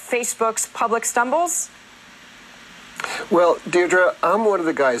of Facebook's public stumbles? Well, Deirdre, I'm one of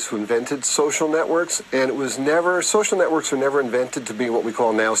the guys who invented social networks, and social networks were never invented to be what we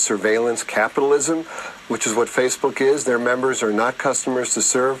call now surveillance capitalism, which is what Facebook is. Their members are not customers to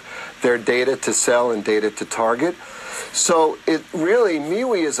serve. They're data to sell and data to target. So it really,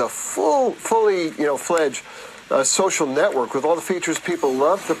 MeWe is a fully fledged social network with all the features people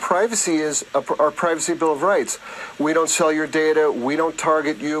love. The privacy is our Privacy Bill of Rights. We don't sell your data. We don't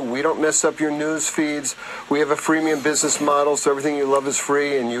target you. We don't mess up your news feeds. We have a freemium business model, so everything you love is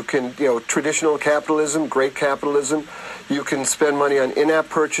free, and you can, traditional capitalism, great capitalism. You can spend money on in-app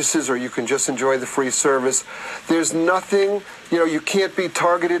purchases, or you can just enjoy the free service. There's nothing, you can't be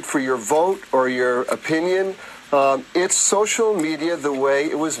targeted for your vote or your opinion. It's social media the way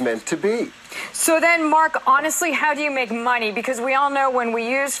it was meant to be. So then, Mark, honestly, how do you make money? Because we all know when we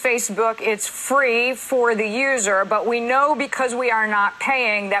use Facebook, it's free for the user, but we know because we are not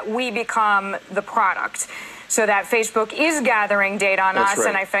paying that we become the product. So that Facebook is gathering data on us, right.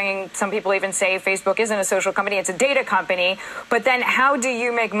 And I think some people even say Facebook isn't a social company, it's a data company. But then how do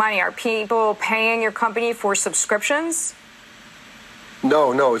you make money? Are people paying your company for subscriptions?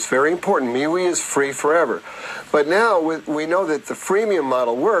 No, it's very important. MeWe is free forever. But now we know that the freemium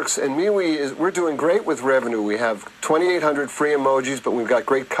model works, and we're doing great with revenue. We have 2,800 free emojis, but we've got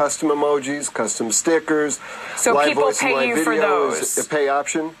great custom emojis, custom stickers. So live people voice pay and live you video for those? is a pay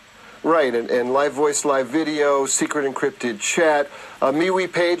option. Right, and live voice, live video, secret encrypted chat.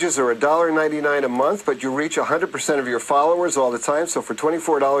 MeWe pages are $1.99 a month, but you reach 100% of your followers all the time. So for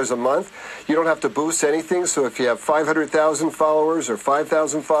 $24 a month, you don't have to boost anything. So if you have 500,000 followers or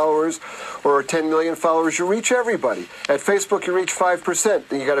 5,000 followers or 10 million followers, you reach everybody. At Facebook, you reach 5%.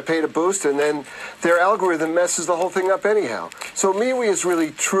 Then you got to pay to boost, and then their algorithm messes the whole thing up anyhow. So MeWe is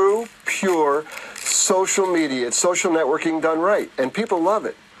really true, pure social media. It's social networking done right, and people love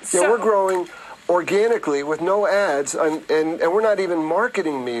it. We're growing organically with no ads, and we're not even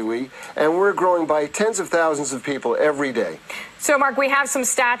marketing MeWe, and we're growing by tens of thousands of people every day. So, Mark, we have some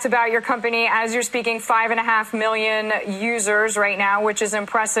stats about your company. As you're speaking, 5.5 million users right now, which is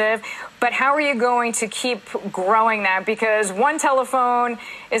impressive. But how are you going to keep growing that? Because one telephone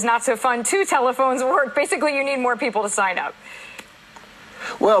is not so fun. 2 telephones work. Basically, you need more people to sign up.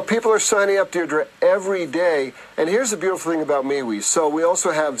 Well, people are signing up, Deirdre, every day. And here's the beautiful thing about MeWe. So we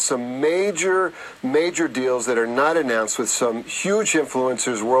also have some major deals that are not announced with some huge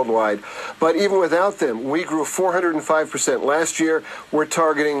influencers worldwide. But even without them, we grew 405% last year. We're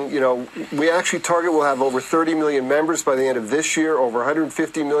targeting, we actually target we'll have over 30 million members by the end of this year, over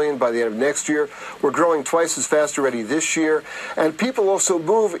 150 million by the end of next year. We're growing twice as fast already this year. And people also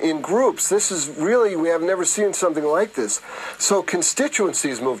move in groups. This is really, we have never seen something like this. So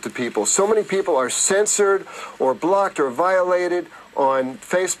constituencies move to people. So many people are censored or blocked or violated on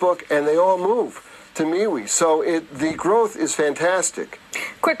Facebook, and they all move to MeWe. So the growth is fantastic.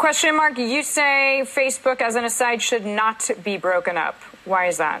 Quick question, Mark. You say Facebook, as an aside, should not be broken up. Why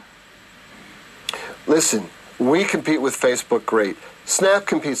is that? Listen, we compete with Facebook great. Snap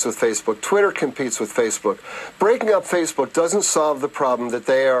competes with Facebook. Twitter competes with Facebook. Breaking up Facebook doesn't solve the problem that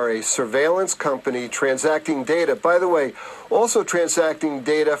they are a surveillance company transacting data. By the way, also transacting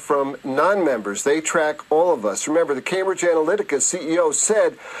data from non-members. They track all of us. Remember, the Cambridge Analytica CEO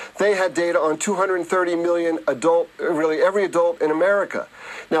said they had data on 230 million every adult in America.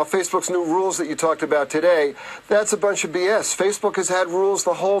 Now, Facebook's new rules that you talked about today, that's a bunch of BS. Facebook has had rules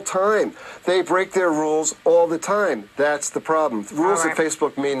the whole time. They break their rules all the time. That's the problem. Rules at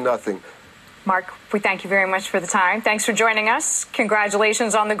Facebook mean nothing. Mark, we thank you very much for the time. Thanks for joining us.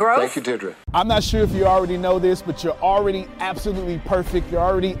 Congratulations on the growth. Thank you, Deirdre. I'm not sure if you already know this, but you're already absolutely perfect. You're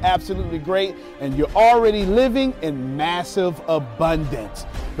already absolutely great, and you're already living in massive abundance.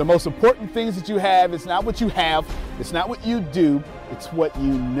 The most important things that you have is not what you have, it's not what you do, it's what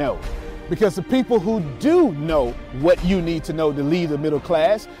you know. Because the people who do know what you need to know to lead the middle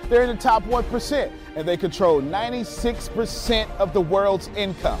class, they're in the top 1%, and they control 96% of the world's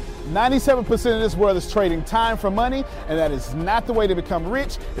income. 97% of this world is trading time for money, and that is not the way to become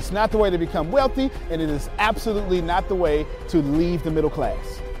rich, it's not the way to become wealthy, and it is absolutely not the way to leave the middle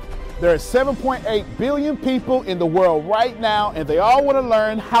class. There are 7.8 billion people in the world right now, and they all want to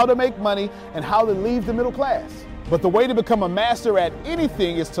learn how to make money and how to leave the middle class. But the way to become a master at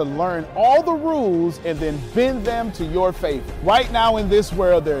anything is to learn all the rules and then bend them to your favor. Right now in this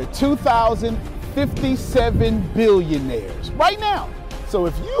world, there are 2,057 billionaires. Right now. So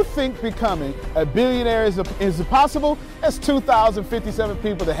if you think becoming a billionaire is impossible, that's 2,057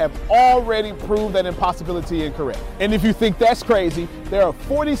 people that have already proved that impossibility incorrect. And if you think that's crazy, there are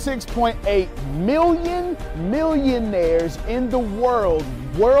 46.8 million millionaires in the world,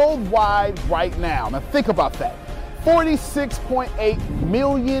 worldwide right now. Now think about that. 46.8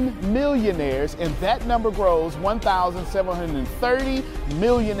 million millionaires, and that number grows 1,730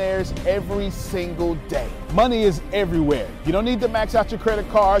 millionaires every single day. Money is everywhere. You don't need to max out your credit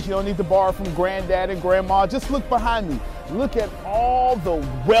cards. You don't need to borrow from granddad and grandma. Just look behind me. Look at all the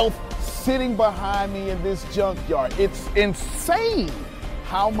wealth sitting behind me in this junkyard. It's insane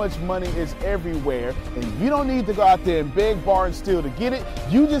how much money is everywhere, and you don't need to go out there and beg, borrow, and steal to get it.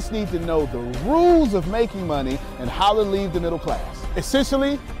 You just need to know the rules of making money and how to leave the middle class.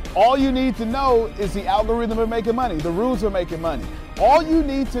 Essentially, all you need to know is the algorithm of making money, the rules of making money. All you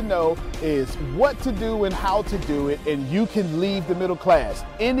need to know is what to do and how to do it, and you can leave the middle class.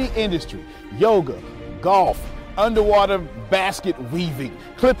 Any industry, yoga, golf, underwater basket weaving,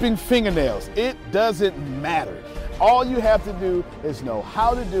 clipping fingernails, it doesn't matter. All you have to do is know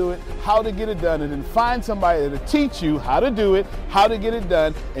how to do it, how to get it done, and then find somebody to teach you how to do it, how to get it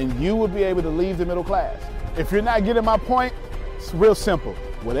done, and you will be able to leave the middle class. If you're not getting my point, it's real simple.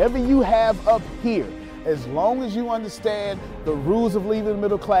 Whatever you have up here, as long as you understand the rules of leaving the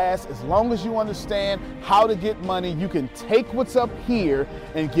middle class, as long as you understand how to get money, you can take what's up here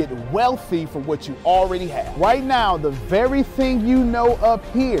and get wealthy from what you already have. Right now, the very thing you know up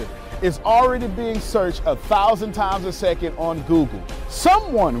here is already being searched 1,000 times a second on Google.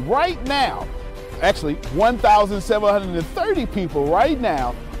 Someone right now, actually 1,730 people right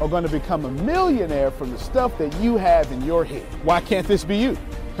now are going to become a millionaire from the stuff that you have in your head. Why can't this be you?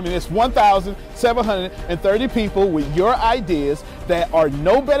 I mean, it's 1,730 people with your ideas that are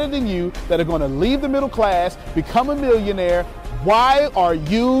no better than you, that are going to leave the middle class, become a millionaire. Why are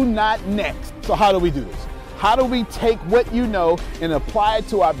you not next? So how do we do this? How do we take what you know and apply it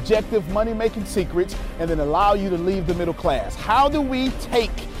to objective money-making secrets and then allow you to leave the middle class? How do we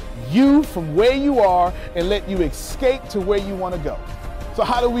take you from where you are and let you escape to where you want to go? So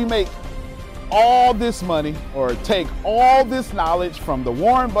how do we make all this money or take all this knowledge from the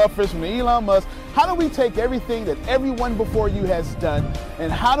Warren Buffetts, from the Elon Musk? How do we take everything that everyone before you has done,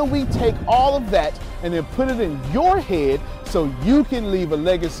 and how do we take all of that and then put it in your head so you can leave a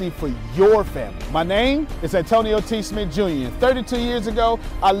legacy for your family? My name is Antonio T. Smith Jr. 32 years ago,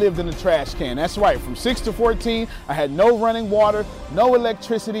 I lived in a trash can. That's right, from 6 to 14, I had no running water, no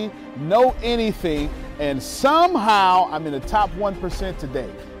electricity, no anything, and somehow I'm in the top 1% today.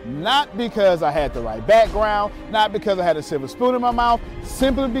 Not because I had the right background, not because I had a silver spoon in my mouth,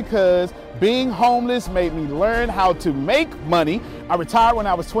 simply because being homeless made me learn how to make money. I retired when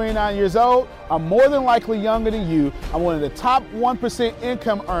I was 29 years old. I'm more than likely younger than you. I'm one of the top 1%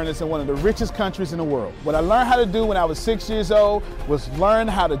 income earners in one of the richest countries in the world. What I learned how to do when I was 6 years old was learn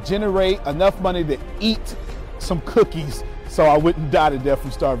how to generate enough money to eat some cookies so I wouldn't die to death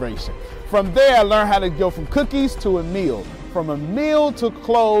from starvation. From there, I learned how to go from cookies to a meal. from a meal to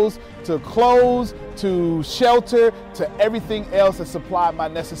clothes to shelter to everything else that supplied my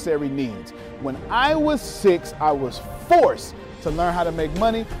necessary needs. When I was 6, I was forced to learn how to make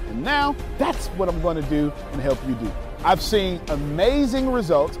money, and now that's what I'm going to do and help you do. I've seen amazing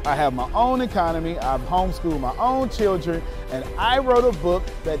results. I have my own economy. I've homeschooled my own children, and I wrote a book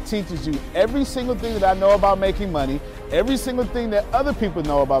that teaches you every single thing that I know about making money, every single thing that other people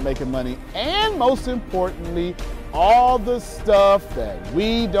know about making money, and most importantly, all the stuff that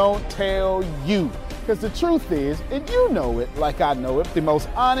we don't tell you. Because the truth is, and you know it like I know it, the most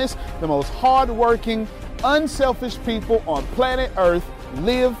honest, the most hardworking, unselfish people on planet Earth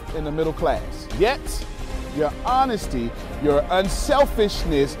live in the middle class. Yet, your honesty, your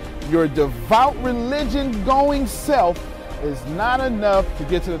unselfishness, your devout religion-going self is not enough to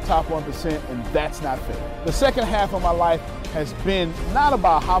get to the top 1%, and that's not fair. The second half of my life has been not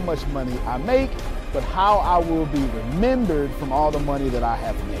about how much money I make, but how I will be remembered from all the money that I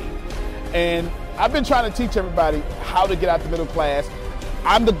have made. And I've been trying to teach everybody how to get out the middle class.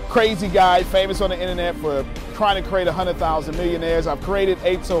 I'm the crazy guy famous on the internet for trying to create 100,000 millionaires. I've created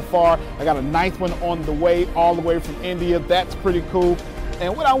 8 so far. I got a 9th one on the way, all the way from India. That's pretty cool.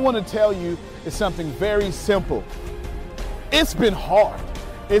 And what I want to tell you is something very simple. It's been hard.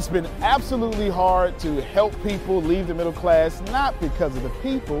 It's been absolutely hard to help people leave the middle class, not because of the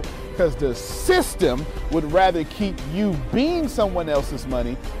people, because the system would rather keep you being someone else's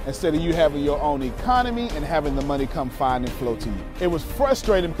money instead of you having your own economy and having the money come find and flow to you. It was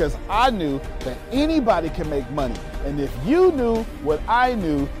frustrating because I knew that anybody can make money. And if you knew what I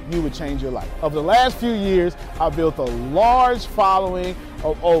knew, you would change your life. Over the last few years, I've built a large following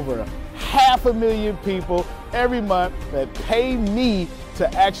of over 500,000 people every month that pay me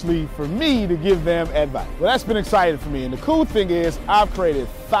for me to give them advice. Well, that's been exciting for me. And the cool thing is I've created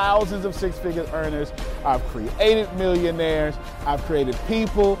thousands of six-figure earners. I've created millionaires. I've created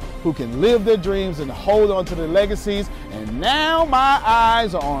people who can live their dreams and hold on to their legacies. And now my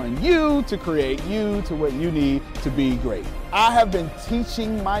eyes are on you to create you to what you need to be great. I have been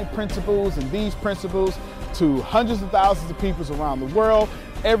teaching my principles and these principles to hundreds of thousands of people around the world,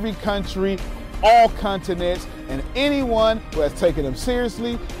 every country, all continents, and anyone who has taken them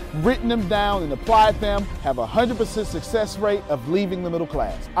seriously, written them down, and applied them have a 100% success rate of leaving the middle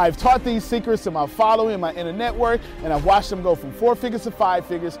class. I've taught these secrets to my following and my inner network, and I've watched them go from 4 figures to 5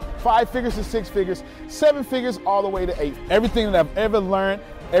 figures, 5 figures to 6 figures, 7 figures, all the way to 8. Everything that I've ever learned,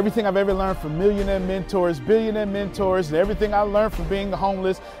 everything I've ever learned from millionaire mentors, billionaire mentors, and everything I learned from being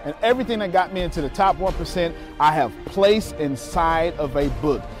homeless, and everything that got me into the top 1%, I have placed inside of a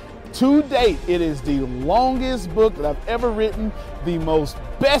book. To date, it is the longest book that I've ever written, the most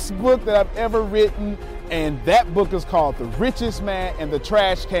best book that I've ever written, and that book is called The Richest Man in the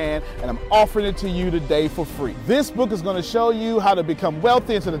Trash Can, and I'm offering it to you today for free. This book is going to show you how to become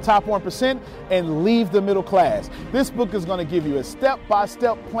wealthy into the top 1% and leave the middle class. This book is going to give you a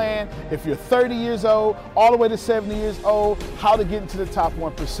step-by-step plan if you're 30 years old, all the way to 70 years old, how to get into the top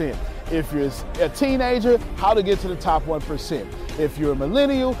 1%. If you're a teenager, how to get to the top 1%. If you're a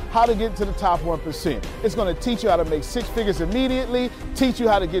millennial, how to get to the top 1%. It's going to teach you how to make 6 figures immediately, teach you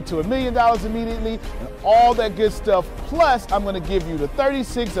how to get to $1 million immediately, and all that good stuff. Plus, I'm going to give you the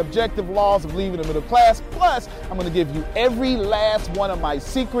 36 objective laws of leaving the middle class. Plus, I'm going to give you every last one of my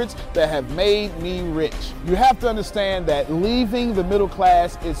secrets that have made me rich. You have to understand that leaving the middle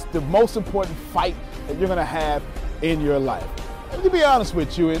class is the most important fight that you're going to have in your life. And to be honest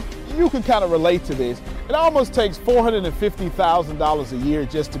with you, and you can kind of relate to this, it almost takes $450,000 a year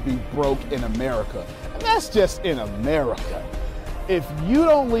just to be broke in America. And that's just in America. If you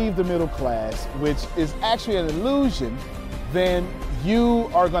don't leave the middle class, which is actually an illusion, then you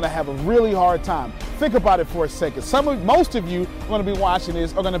are going to have a really hard time. Think about it for a second. Most of you going to be watching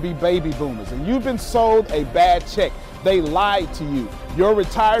this are going to be baby boomers, and you've been sold a bad check. They lied to you. Your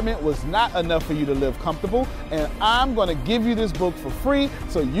retirement was not enough for you to live comfortable, and I'm going to give you this book for free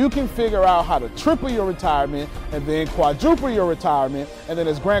so you can figure out how to triple your retirement and then quadruple your retirement, and then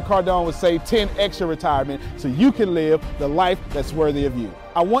as Grant Cardone would say, 10x your retirement so you can live the life that's worthy of you.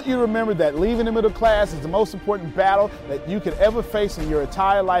 I want you to remember that leaving the middle class is the most important battle that you could ever face in your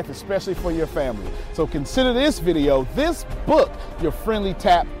entire life, especially for your family. So consider this video, this book, your friendly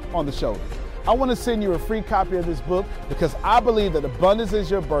tap on the shoulder. I want to send you a free copy of this book because I believe that abundance is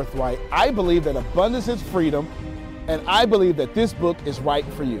your birthright. I believe that abundance is freedom, and I believe that this book is right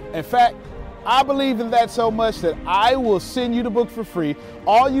for you. In fact, I believe in that so much that I will send you the book for free.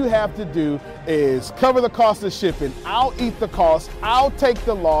 All you have to do is cover the cost of shipping. I'll eat the cost. I'll take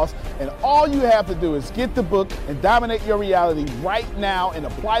the loss. And all you have to do is get the book and dominate your reality right now and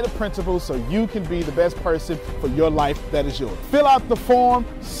apply the principles so you can be the best person for your life that is yours. Fill out the form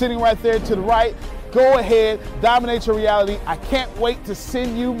sitting right there to the right. Go ahead, dominate your reality. I can't wait to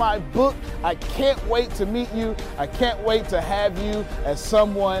send you my book. I can't wait to meet you. I can't wait to have you as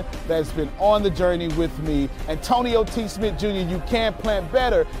someone that's been on the journey with me. Antonio T. Smith Jr., you can plan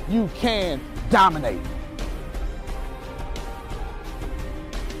better. You can dominate.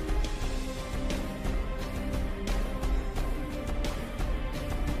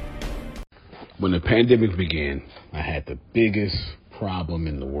 When the pandemic began, I had the biggest problem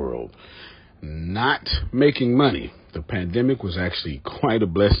in the world. Not making money. The pandemic was actually quite a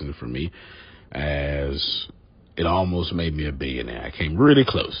blessing for me, as it almost made me a billionaire. I came really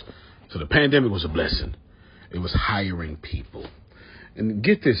close. So the pandemic was a blessing. It was hiring people. And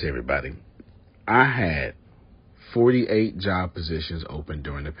get this, everybody. I had 48 job positions open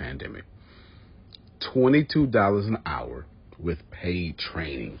during the pandemic. $22 an hour with paid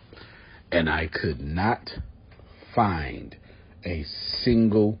training. And I could not find a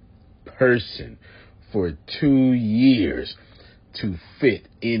single person for 2 years to fit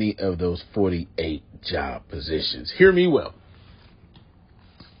any of those 48 job positions. Hear me well.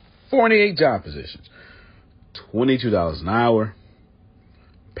 48 job positions, $22 an hour,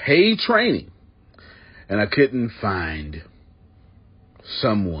 paid training, and I couldn't find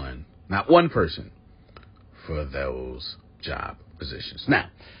someone, not one person, for those job positions. Now,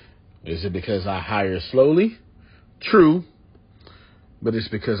 is it because I hire slowly? True. But it's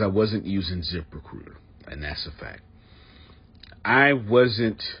because I wasn't using ZipRecruiter, and that's a fact. I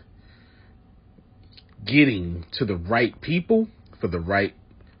wasn't getting to the right people for the right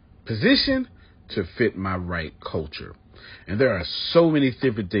position to fit my right culture. And there are so many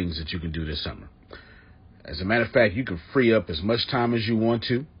different things that you can do this summer. As a matter of fact, you can free up as much time as you want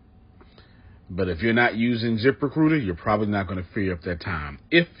to. But if you're not using ZipRecruiter, you're probably not going to free up that time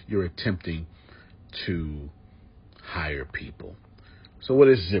if you're attempting to hire people. So what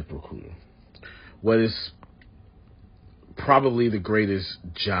is ZipRecruiter? What is probably the greatest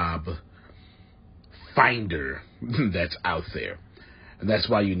job finder that's out there. And that's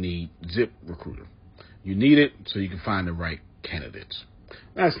why you need ZipRecruiter. You need it so you can find the right candidates.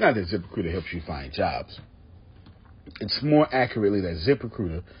 Now, it's not that ZipRecruiter helps you find jobs. It's more accurately that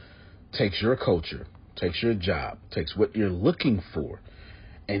ZipRecruiter takes your culture, takes your job, takes what you're looking for,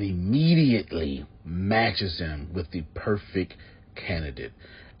 and immediately matches them with the perfect candidate.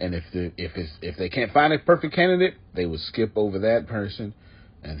 And if they can't find a perfect candidate, they will skip over that person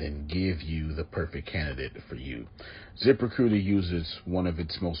and then give you the perfect candidate for you. ZipRecruiter uses one of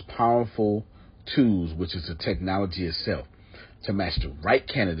its most powerful tools, which is the technology itself, to match the right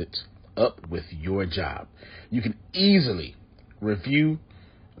candidates up with your job. You can easily review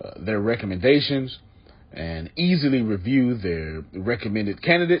their recommendations and easily review their recommended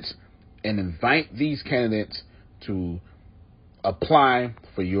candidates and invite these candidates to apply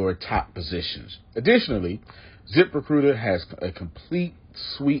for your top positions. Additionally, ZipRecruiter has a complete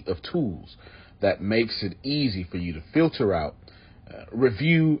suite of tools that makes it easy for you to filter out,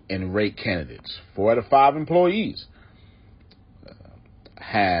 review, and rate candidates. 4 out of 5 employees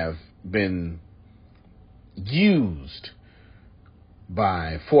have been used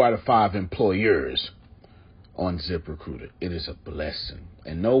by 4 out of 5 employers on ZipRecruiter. It is a blessing.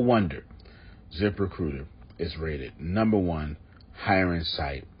 And no wonder ZipRecruiter is rated #1 hiring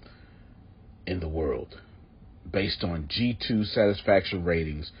site in the world based on G2 satisfaction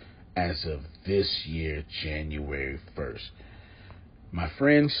ratings as of this year, January 1st. My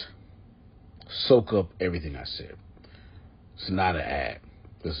friends, soak up everything I said. It's not an ad.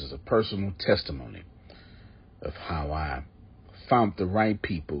 This is a personal testimony of how I found the right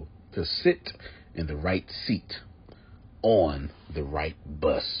people to sit in the right seat on the right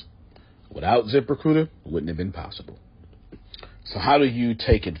bus. Without ZipRecruiter, it wouldn't have been possible. So how do you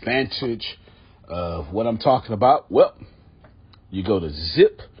take advantage of what I'm talking about? Well, you go to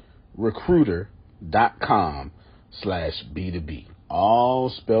ZipRecruiter.com/B2B. All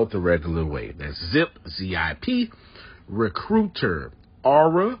spelled the regular way. That's Zip, Z-I-P, Recruiter,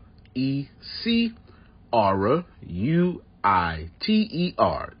 Aura, E-C, Aura, U-I-T-E-R.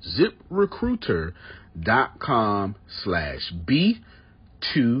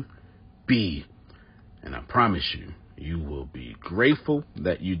 ZipRecruiter.com/B2B. And I promise you, you will be grateful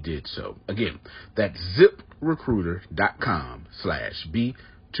that you did so. Again, that's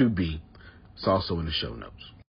ZipRecruiter.com/B2B. It's also in the show notes.